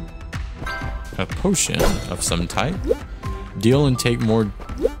 A potion of some type. Deal and take more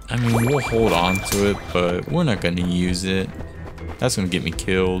I mean, we'll hold on to it, but we're not going to use it. That's going to get me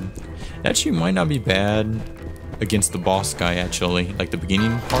killed. It actually might not be bad against the boss guy, actually. Like the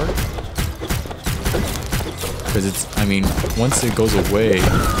beginning part. Because it's, I mean, once it goes away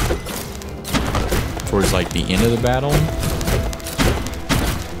towards like the end of the battle,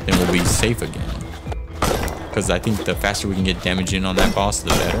 then we'll be safe again. Because I think the faster we can get damage in on that boss, the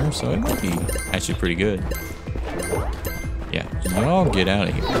better. So it might be actually pretty good. Yeah, y'all get out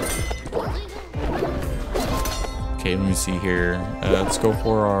of here. Okay, let me see here. Let's go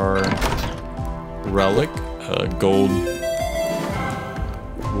for our relic. Gold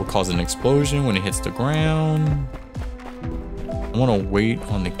will cause an explosion when it hits the ground. I want to wait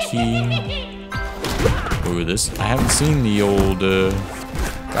on the key. Ooh, this. I haven't seen the old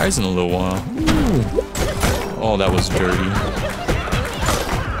guys in a little while. Ooh. Oh, that was dirty.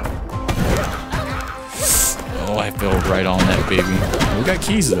 Oh, I fell right on that baby. We got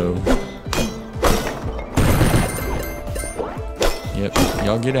keys though. Yep,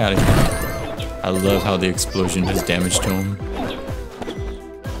 y'all get out of here. I love how the explosion does damage to him.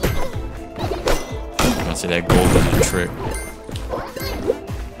 I'll say that gold was a trick.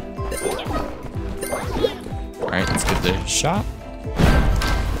 Alright, let's get the shop.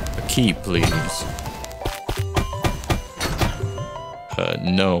 A key, please.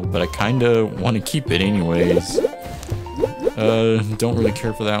 No, but I kinda want to keep it anyways. Don't really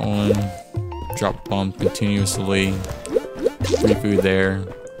care for that one. Drop bomb continuously. Free food there.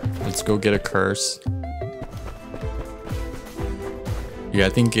 Let's go get a curse. Yeah, I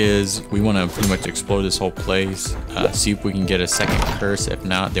think is we want to pretty much explore this whole place. See if we can get a second curse. If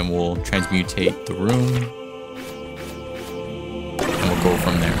not, then we'll transmutate the room. And we'll go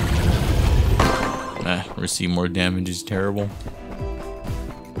from there. Receive more damage is terrible.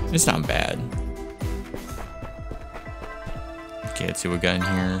 It's not bad. Okay, let's see what we got in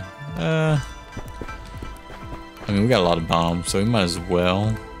here. I mean, we got a lot of bombs, so we might as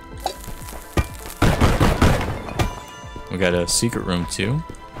well. We got a secret room too,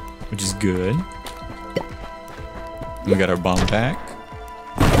 which is good. We got our bomb back.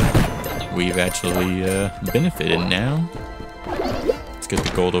 We've actually benefited now. Let's get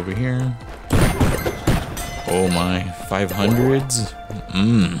the gold over here. Oh my, 500s.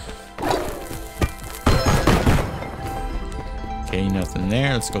 Okay, nothing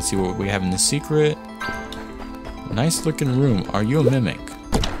there. Let's go see what we have in the secret. Nice looking room. Are you a mimic?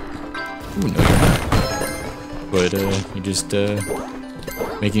 Ooh, no, you're not. But you're just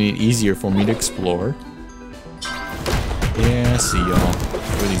making it easier for me to explore. Yeah, I see y'all.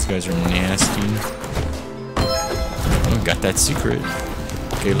 Boy, these guys are nasty. Oh, got that secret.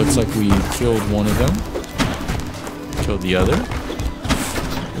 Okay, looks like we killed one of them. Killed the other.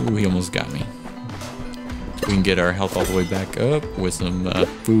 Ooh, he almost got me. We can get our health all the way back up with some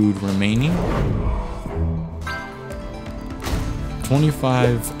food remaining.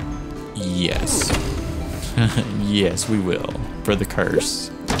 25. Yes. Yes, we will. For the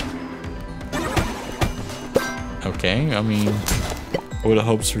curse. Okay, I mean, I would have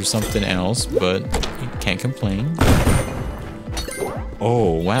hoped for something else, but can't complain.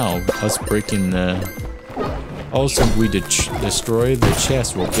 Oh, wow. Us breaking the... Also, if we destroy the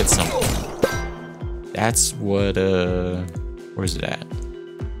chest, we'll get something. That's what, where's it at?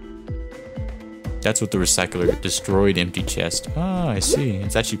 That's what the recycler destroyed. Empty chest. Ah, I see.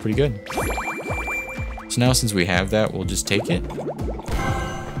 It's actually pretty good. So now since we have that, we'll just take it.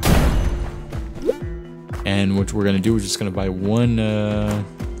 And what we're gonna do, we're just gonna buy one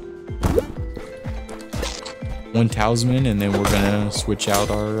talisman, and then we're gonna switch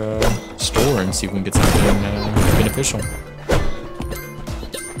out our store and see if we can get something beneficial.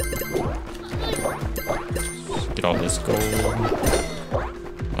 Get all this gold.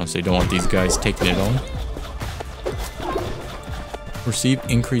 Honestly, don't want these guys taking it all. Receive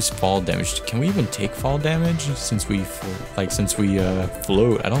increased fall damage. Can we even take fall damage since we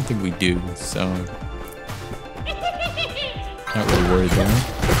float? I don't think we do. So not really worried there.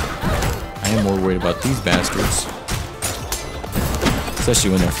 I am more worried about these bastards,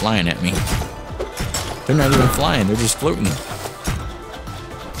 especially when they're flying at me. They're not even flying. They're just floating.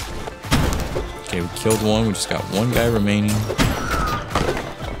 Okay, we killed one. We just got one guy remaining.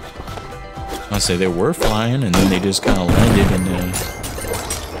 I'll say they were flying, and then they just kind of landed in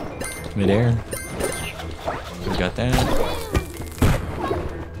midair. We got that.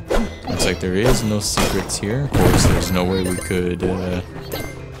 Looks like there is no secrets here. Of course, there's no way we could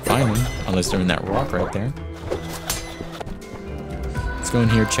find them, unless they're in that rock right there. Let's go in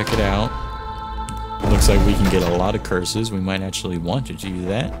here, check it out. Looks like we can get a lot of curses. We might actually want to do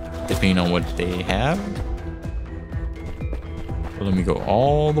that, depending on what they have. But let me go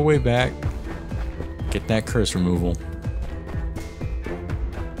all the way back. Get that curse removal.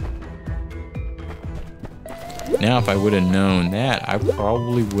 Now, if I would have known that, I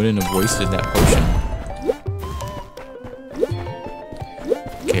probably wouldn't have wasted that potion.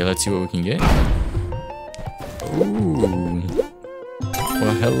 Okay, let's see what we can get. Ooh.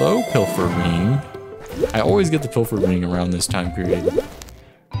 Well, hello, Pilfer Ring. I always get the Pilfer Ring around this time period.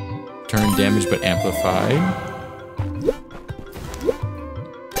 Turn damage but amplified.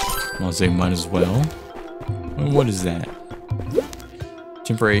 I'll say might as well. What is that?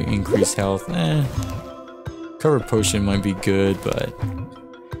 Temporary increased health. Cover potion might be good, but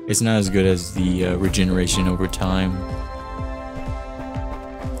it's not as good as the regeneration over time.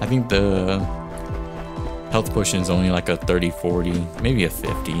 I think the health potion is only like a 30-40, maybe a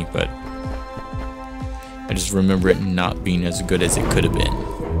 50, but I just remember it not being as good as it could have been.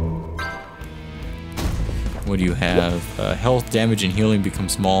 What do you have? Health, damage, and healing become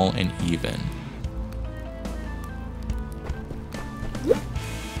small and even.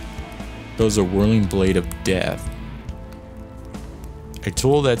 Those are Whirling Blade of Death. A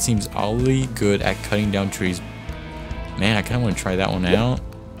tool that seems oddly good at cutting down trees. Man, I kind of want to try that one out.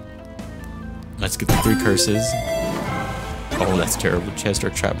 Let's get the 3 curses. Oh, that's terrible. Chests are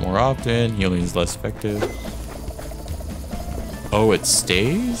trapped more often. Healing is less effective. Oh, it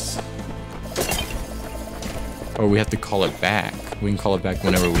stays? Or we have to call it back. We can call it back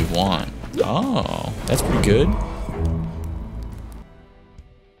whenever we want. Oh, that's pretty good.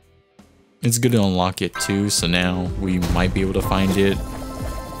 It's good to unlock it too, so now we might be able to find it.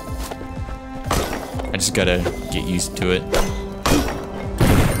 I just gotta get used to it.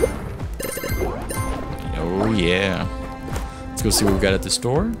 Oh yeah. Let's go see what we got at the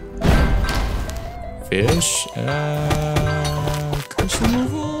store. Fish. Curse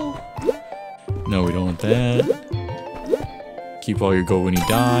removal? No, we don't want that. Keep all your gold when you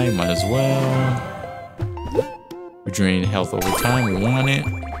die, might as well. Regenerating health over time, we want it.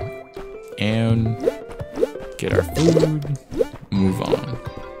 And get our food, move on.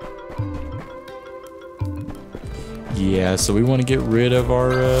 Yeah, so we want to get rid of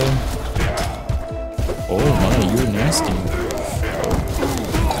our, oh my, you're nasty.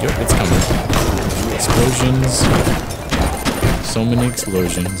 Yep, it's coming. Explosions. So many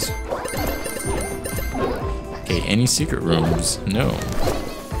explosions. Okay, any secret rooms? No.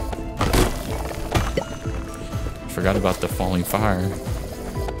 Forgot about the falling fire.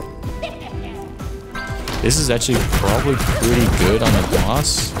 This is actually probably pretty good on the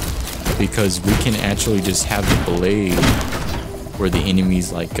boss because we can actually just have the blade where the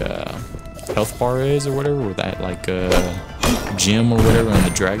enemy's like health bar is or whatever, with that like gem or whatever on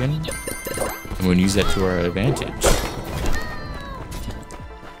the dragon, and we'll use that to our advantage.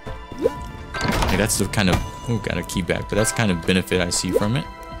 Like that's the kind of, oh, got a key back, but that's the kind of benefit I see from it.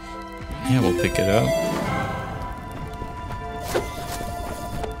 Yeah, we'll pick it up.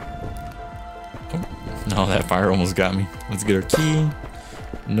 Oh, that fire almost got me. Let's get our key.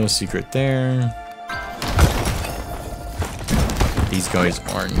 No secret there. These guys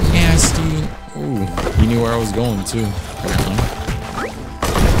are nasty. Ooh, he knew where I was going too, apparently.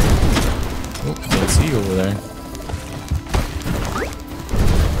 Oh, let's see over there.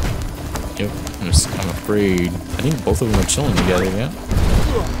 Yep, I'm afraid. I think both of them are chilling together, yeah?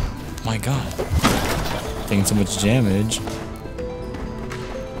 My god. Taking so much damage.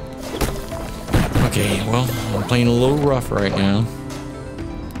 Okay, well, I'm playing a little rough right now.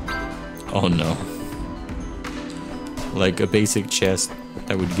 Oh no. Like a basic chest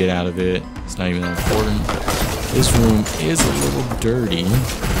that would get out of it. It's not even that important. This room is a little dirty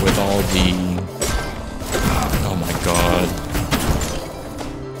with all the... Oh my god.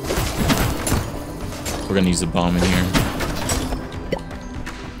 We're gonna use a bomb in here.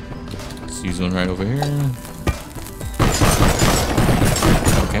 Let's use one right over here.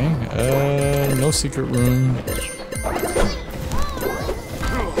 Okay, no secret room.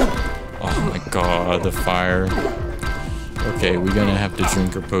 Oh my god, the fire. Okay, we're gonna have to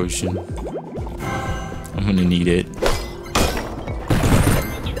drink our potion. I'm gonna need it.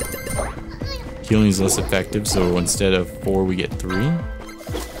 Healing is less effective, so instead of 4, we get 3.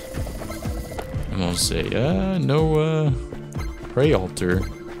 I'm gonna say, no, pray altar.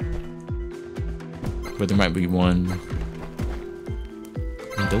 But there might be one.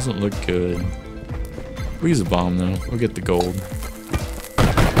 It doesn't look good. We'll use a bomb though. We'll get the gold.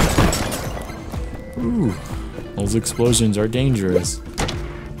 Ooh, those explosions are dangerous.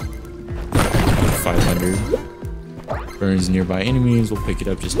 500. Burns nearby enemies. We'll pick it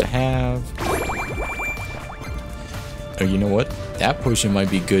up just to have. Oh, you know what? That potion might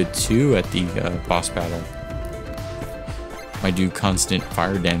be good too at the boss battle. Might do constant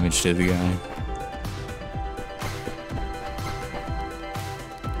fire damage to the guy.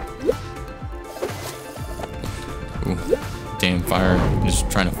 Ooh, damn fire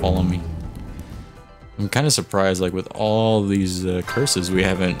just trying to follow me. I'm kind of surprised, like with all these curses we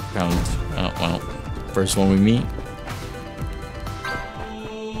haven't found. Oh, well, first one we meet.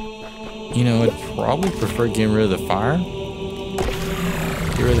 You know, I'd probably prefer getting rid of the fire.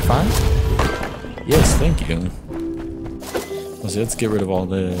 Get rid of the fire? Yes, thank you. Let's get rid of all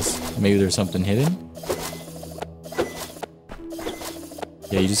this. Maybe there's something hidden?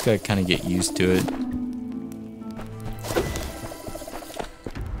 Yeah, you just gotta kind of get used to it.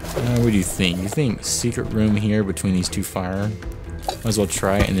 What do you think? You think secret room here between these two fire? Might as well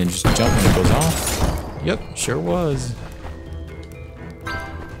try it and then just jump when it goes off. Yep, sure was.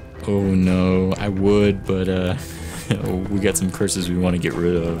 Oh no, I would, but we got some curses we want to get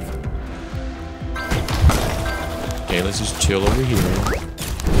rid of. Okay, let's just chill over here.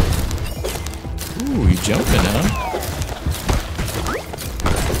 Ooh, you jumping, huh?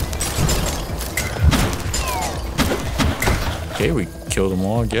 Okay, we killed them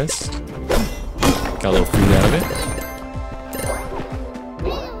all, I guess. Got a little food out of it.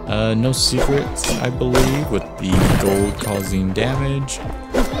 No secrets, I believe, with the gold causing damage.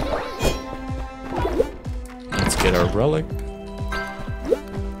 Let's get our relic.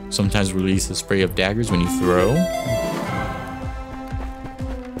 Sometimes release a spray of daggers when you throw.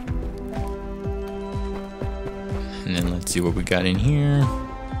 And then let's see what we got in here.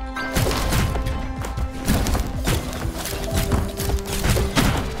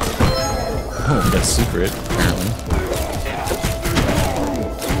 Oh, we got a secret, apparently.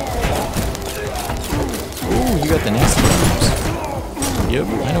 Ooh, you got the nasty bombs. Yep,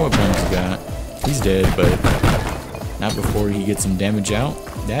 I know what bombs you got. He's dead, but not before he gets some damage out.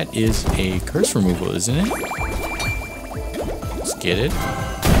 That is a curse removal, isn't it? Let's get it.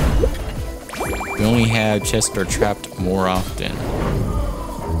 We only have chests that are trapped more often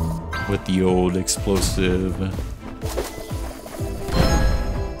with the old explosive.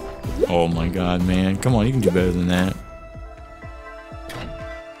 Oh my god, man. Come on, you can do better than that.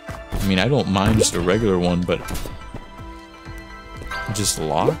 I mean, I don't mind just a regular one, but just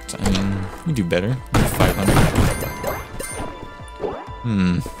locked? I mean, you can do better. 500.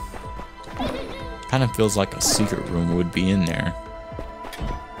 Kind of feels like a secret room would be in there.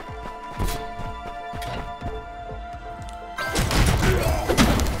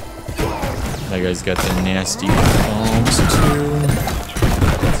 That guy's got the nasty bombs too.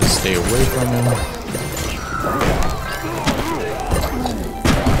 So stay away from him.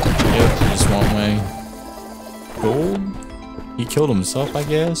 Yep, I just want my gold. He killed himself, I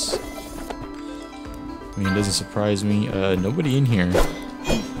guess. I mean, it doesn't surprise me. Nobody in here.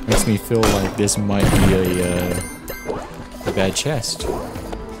 Makes me feel like this might be a bad chest.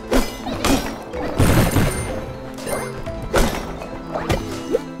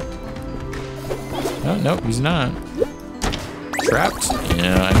 Oh, nope, he's not. Trapped?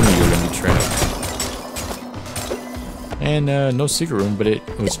 Yeah, I knew you were gonna be trapped. And no secret room, but it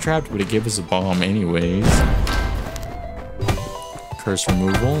was trapped, but it gave us a bomb anyways. Curse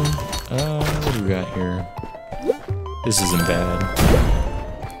removal. What do we got here? This isn't bad.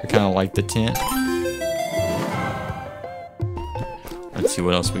 I kind of like the tent. Let's see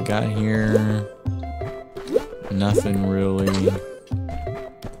what else we got here. Nothing really.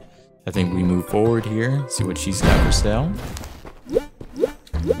 I think we move forward here. See what she's got for sale.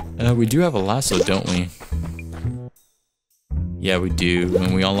 We do have a lasso, don't we? Yeah, we do.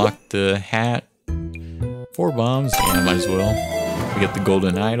 When we unlock the hat, 4 bombs. Yeah, might as well. We get the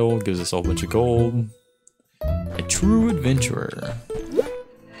golden idol, gives us a whole bunch of gold. A true adventurer.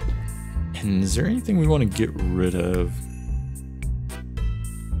 And is there anything we want to get rid of?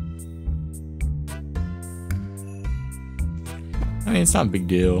 I mean, it's not a big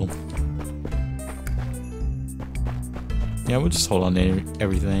deal. Yeah, we'll just hold on to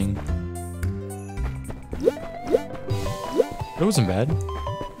everything. It wasn't bad.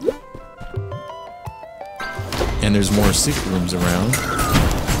 And there's more secret rooms around.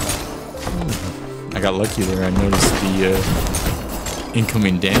 I got lucky there. I noticed the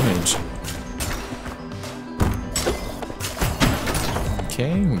incoming damage.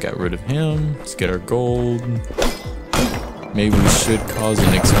 Okay, we got rid of him. Let's get our gold. Maybe we should cause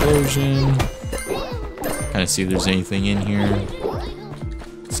an explosion. Kind of see if there's anything in here.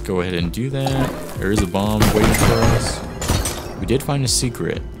 Let's go ahead and do that. There is a bomb waiting for us. We did find a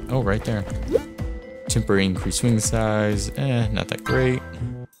secret. Oh, right there. Temporary increased swing size. Not that great.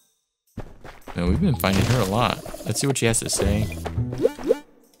 No, we've been finding her a lot. Let's see what she has to say.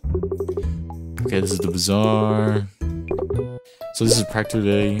 Okay, this is the bazaar. So this is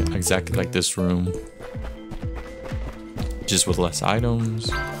practically exactly like this room, just with less items.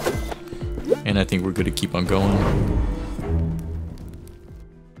 And I think we're good to keep on going.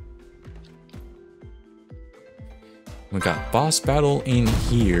 We got boss battle in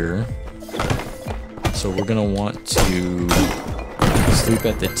here. So we're gonna want to sleep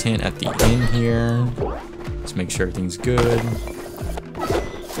at the tent at the inn here. Let's make sure everything's good.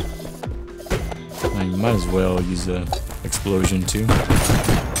 And you might as well use the explosion too.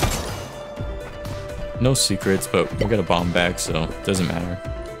 No secrets, but we got a bomb bag, so it doesn't matter.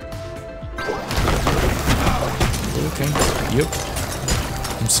 Okay, yep.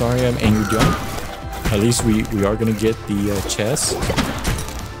 I'm sorry I'm angry drunk. At least we are gonna get the chest.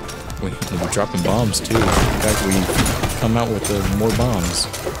 Wait, we're dropping bombs too. In fact, we come out with more bombs.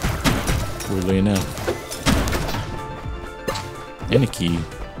 Weirdly enough. And a key.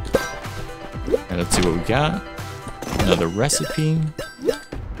 And let's see what we got. Another recipe.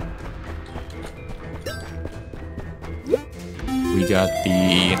 We got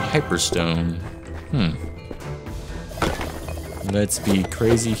the hyperstone. Let's be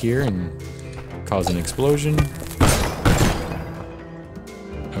crazy here and cause an explosion.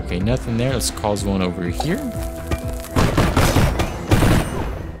 Okay, nothing there. Let's cause one over here.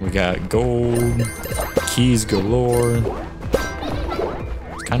 We got gold, keys galore.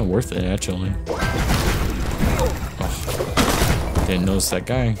 It's kind of worth it, actually. Oh, didn't notice that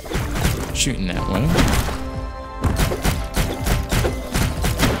guy shooting that way.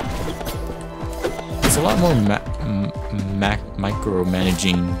 It's a lot more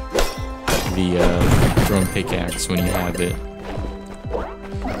micromanaging the thrown pickaxe when you have it.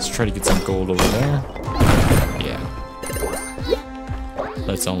 Let's try to get some gold over there. Yeah.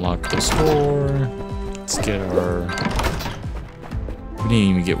 Let's unlock the store. Let's get our... We didn't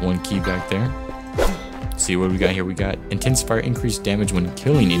even get one key back there. Let's see what we got here. We got intensifier increased damage when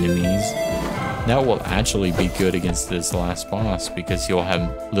killing enemies. That will actually be good against this last boss because he'll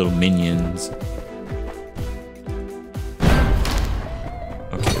have little minions.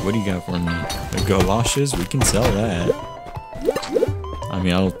 Okay, what do you got for me? The galoshes? We can sell that. I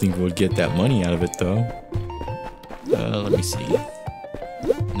mean, I don't think we'll get that money out of it, though. Let me see.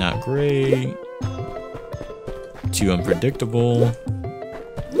 Not great. Too unpredictable.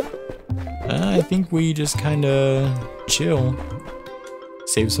 I think we just kind of chill.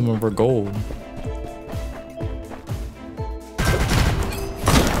 Save some of our gold.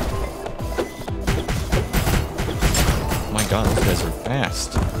 My god, these guys are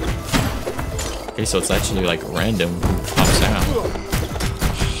fast. Okay, so it's actually like random who pops out.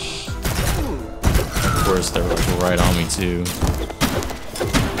 Of course, they're like right on me too.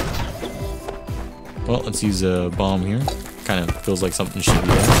 Well, let's use a bomb here. Kind of feels like something should be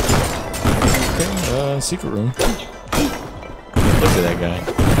there. Okay, secret room. Look at that guy.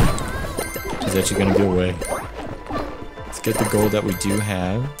 He's actually gonna get away. Let's get the gold that we do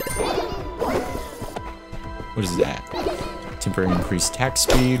have. What is that? Temporary increased attack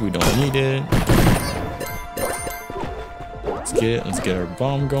speed. We don't need it. Let's get our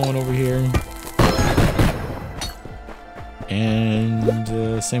bomb going over here.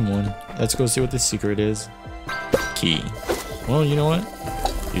 And same one. Let's go see what this secret is. Key. Well, you know what?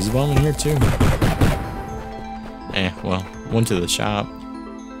 Use a bomb in here too. Well, one to the shop.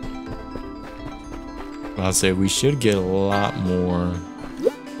 I'll say we should get a lot more.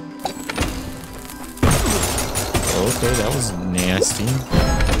 Okay, that was nasty.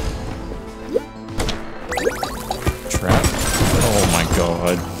 Trap. Oh my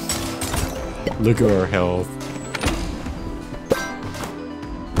god. Look at our health.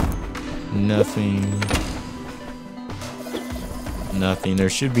 Nothing. Nothing. There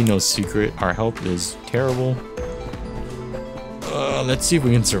should be no secret. Our health is terrible. Let's see if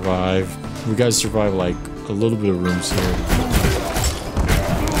we can survive. We gotta survive like a little bit of rooms here.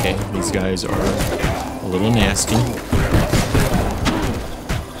 Okay, these guys are a little nasty.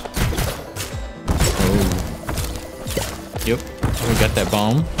 Oh. Yep, we got that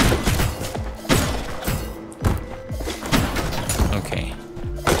bomb. Okay.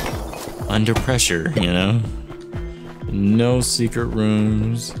 Under pressure, you know? No secret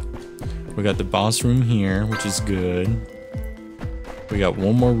rooms. We got the boss room here, which is good. We got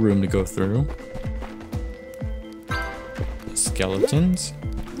one more room to go through. Skeletons.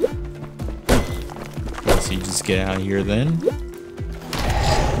 So you just get out of here then.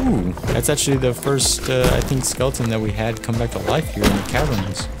 Ooh, that's actually the first, I think, skeleton that we had come back to life here in the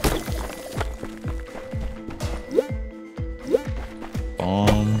caverns.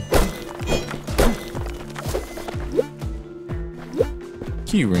 Bomb.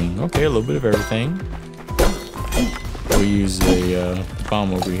 Key ring. Okay, a little bit of everything. we use a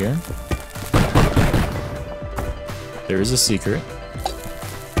bomb over here. There is a secret.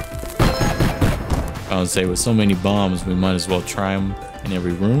 I would say with so many bombs, we might as well try them in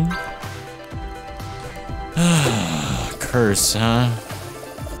every room. Curse, huh?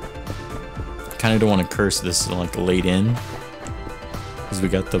 Kind of don't want to curse this like late in, because we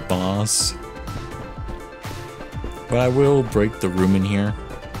got the boss. But I will break the room in here,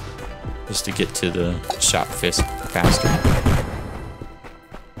 just to get to the shop fist faster.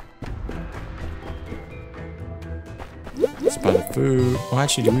 Let's buy the food. Well,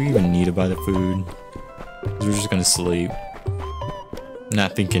 actually, do we even need to buy the food? Because we're just gonna sleep.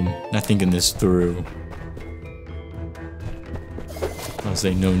 Not thinking this through. I'll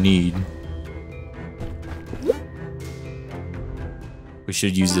say no need. We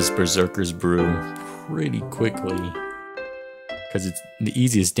should use this Berserker's Brew pretty quickly, because it's the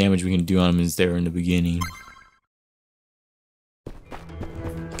easiest damage we can do on him is there in the beginning.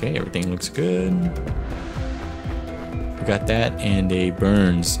 Okay, everything looks good. We got that and a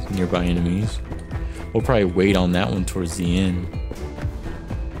burns nearby enemies. We'll probably wait on that one towards the end.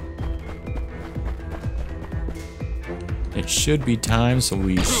 It should be time, so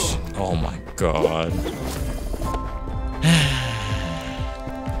we oh my god.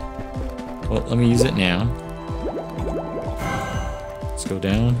 Well, let me use it now. Let's go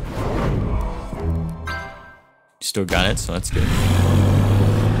down. Still got it, so that's good.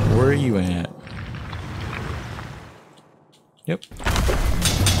 Where are you at? Yep.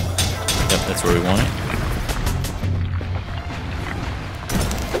 Yep, that's where we want it.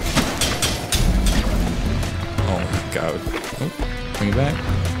 Oh my god. Oh, bring it back.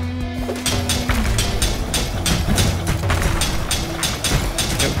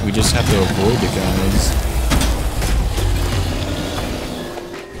 Yep, we just have to avoid the guys.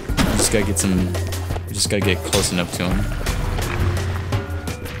 We just gotta get close enough to him.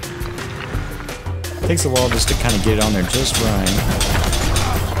 Takes a while just to kind of get it on there just right.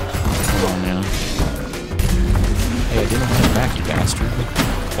 Come on now. Hey, I didn't want it back, you bastard.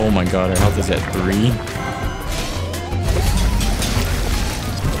 Oh my god, our health is at 3.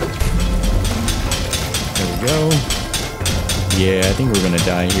 There we go. Yeah, I think we're gonna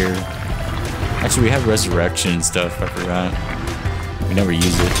die here. Actually, we have resurrection and stuff, I forgot. We never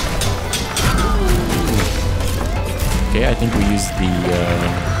use it. Okay, I think we used the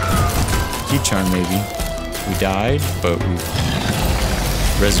key charm maybe. We died, but we...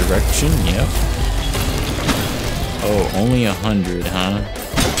 Resurrection, yep. Oh, only 100, huh?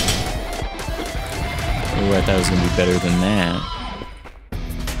 Oh, I thought it was gonna be better than that.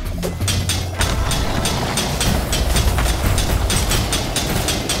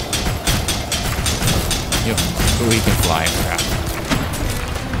 Yep, oh, he can fly, crap.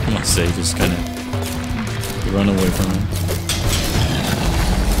 I must say, just kind of run away from him.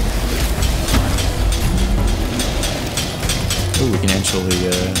 Oh, we can actually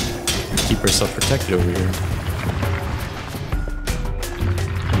keep ourselves protected over here.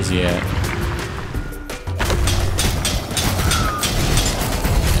 Where's he at?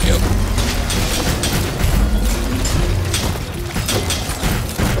 Yep.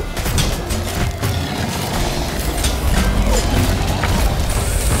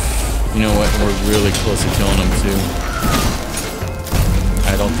 You know what? We're really close to killing him too.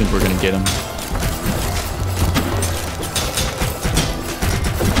 I don't think we're gonna get him.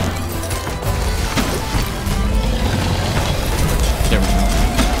 There we go.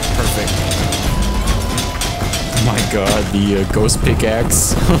 Perfect. Oh my god, the ghost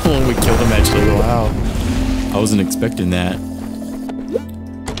pickaxe. We killed him actually. Wow. I wasn't expecting that.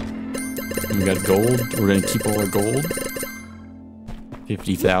 We got gold. We're gonna keep all our gold.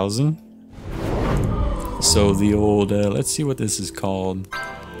 50,000. So the old, let's see what this is called.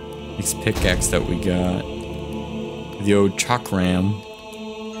 This pickaxe that we got. The old chakram.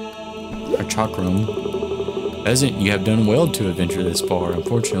 Or chakram. Peasant, you have done well to adventure this far.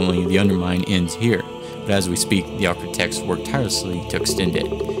 Unfortunately, the UnderMine ends here. But as we speak, the architects work tirelessly to extend it.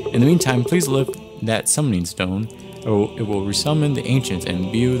 In the meantime, please lift that summoning stone. Oh, it will resummon the ancients and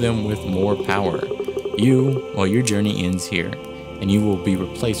imbue them with more power. Your journey ends here. And you will be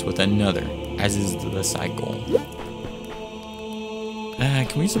replaced with another, as is the cycle. Can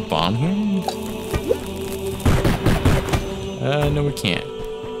we use a bomb here? No we can't.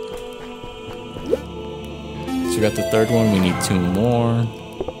 So we got the third one, we need 2 more.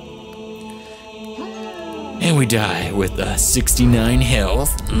 And we die with 69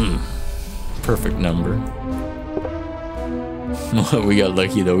 health. Perfect number. We got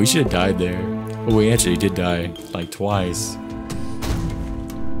lucky though, we should have died there. Well, we actually did die, like twice.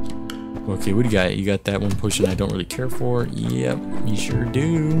 Okay, what do you got? You got that one potion I don't really care for. Yep, you sure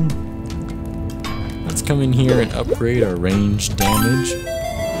do. Let's come in here and upgrade our range damage.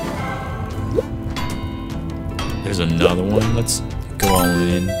 There's another one. Let's go all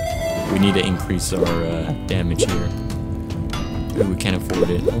in. We need to increase our damage here. Ooh, we can't afford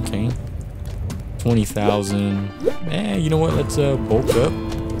it. Okay. 20,000. You know what? Let's bulk up.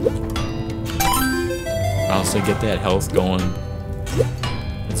 Also get that health going.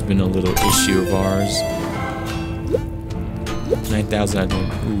 It's been a little issue of ours. 9,000. I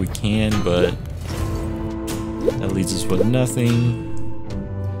don't. Ooh, we can, but that leaves us with nothing.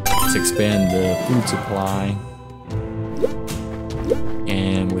 Let's expand the food supply.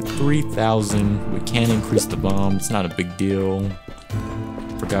 And with 3,000, we can increase the bomb. It's not a big deal.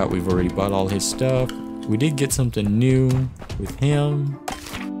 Forgot we've already bought all his stuff. We did get something new with him.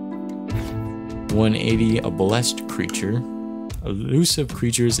 180, a blessed creature. Elusive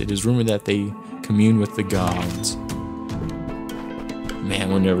creatures, it is rumored that they commune with the gods.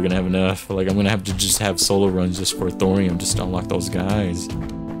 Man, we're never gonna have enough. Like, I'm gonna have to just have solo runs just for Thorium just to unlock those guys.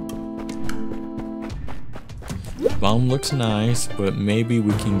 Bomb looks nice, but maybe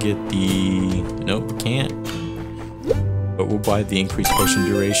we can get the... Nope, we can't. But we'll buy the increased potion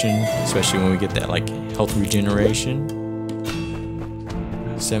duration, especially when we get that, like, health regeneration.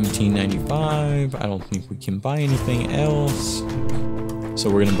 17.95. I don't think we can buy anything else. So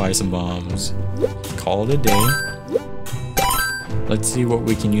we're gonna buy some bombs. Call it a day. Let's see what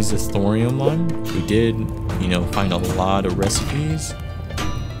we can use this thorium on. We did, you know, find a lot of recipes.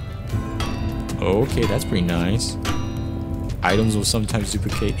 Okay, that's pretty nice. Items will sometimes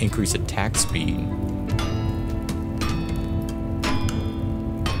duplicate, increase attack speed.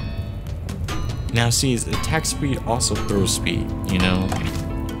 Now see, is attack speed also throw speed, you know?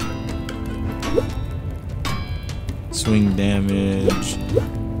 Swing damage,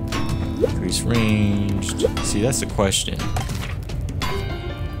 increase range. See, that's the question.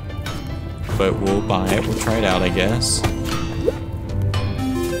 But we'll buy it, we'll try it out, I guess.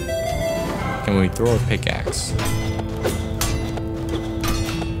 Can we throw a pickaxe?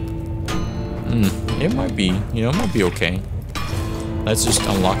 It might be, you know, it might be okay. Let's just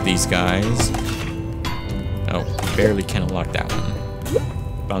unlock these guys. Oh, barely can unlock that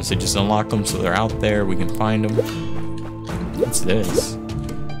one. Honestly, just unlock them so they're out there, we can find them. What's this?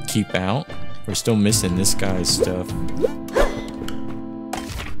 Keep out. We're still missing this guy's stuff.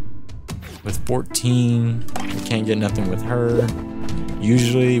 With 14, we can't get nothing with her.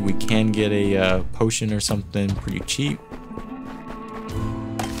 Usually we can get a potion or something pretty cheap.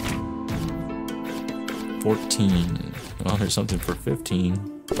 14. Well, there's something for 15.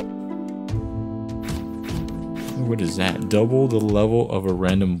 What is that? Double the level of a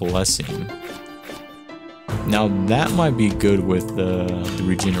random blessing. Now that might be good with the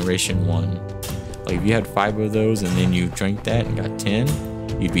regeneration one. Like if you had 5 of those and then you drank that and got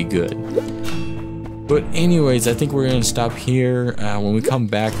 10, you'd be good. But anyways, I think we're gonna stop here. When we come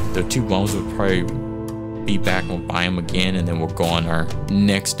back, the 2 bombs will probably be back. We'll buy them again and then we'll go on our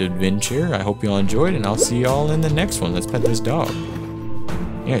next adventure. I hope you all enjoyed and I'll see y'all in the next one. Let's pet this dog.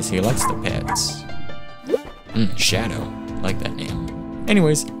 Yes, he likes the pets. Shadow, like that name.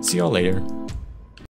 Anyways, see y'all later.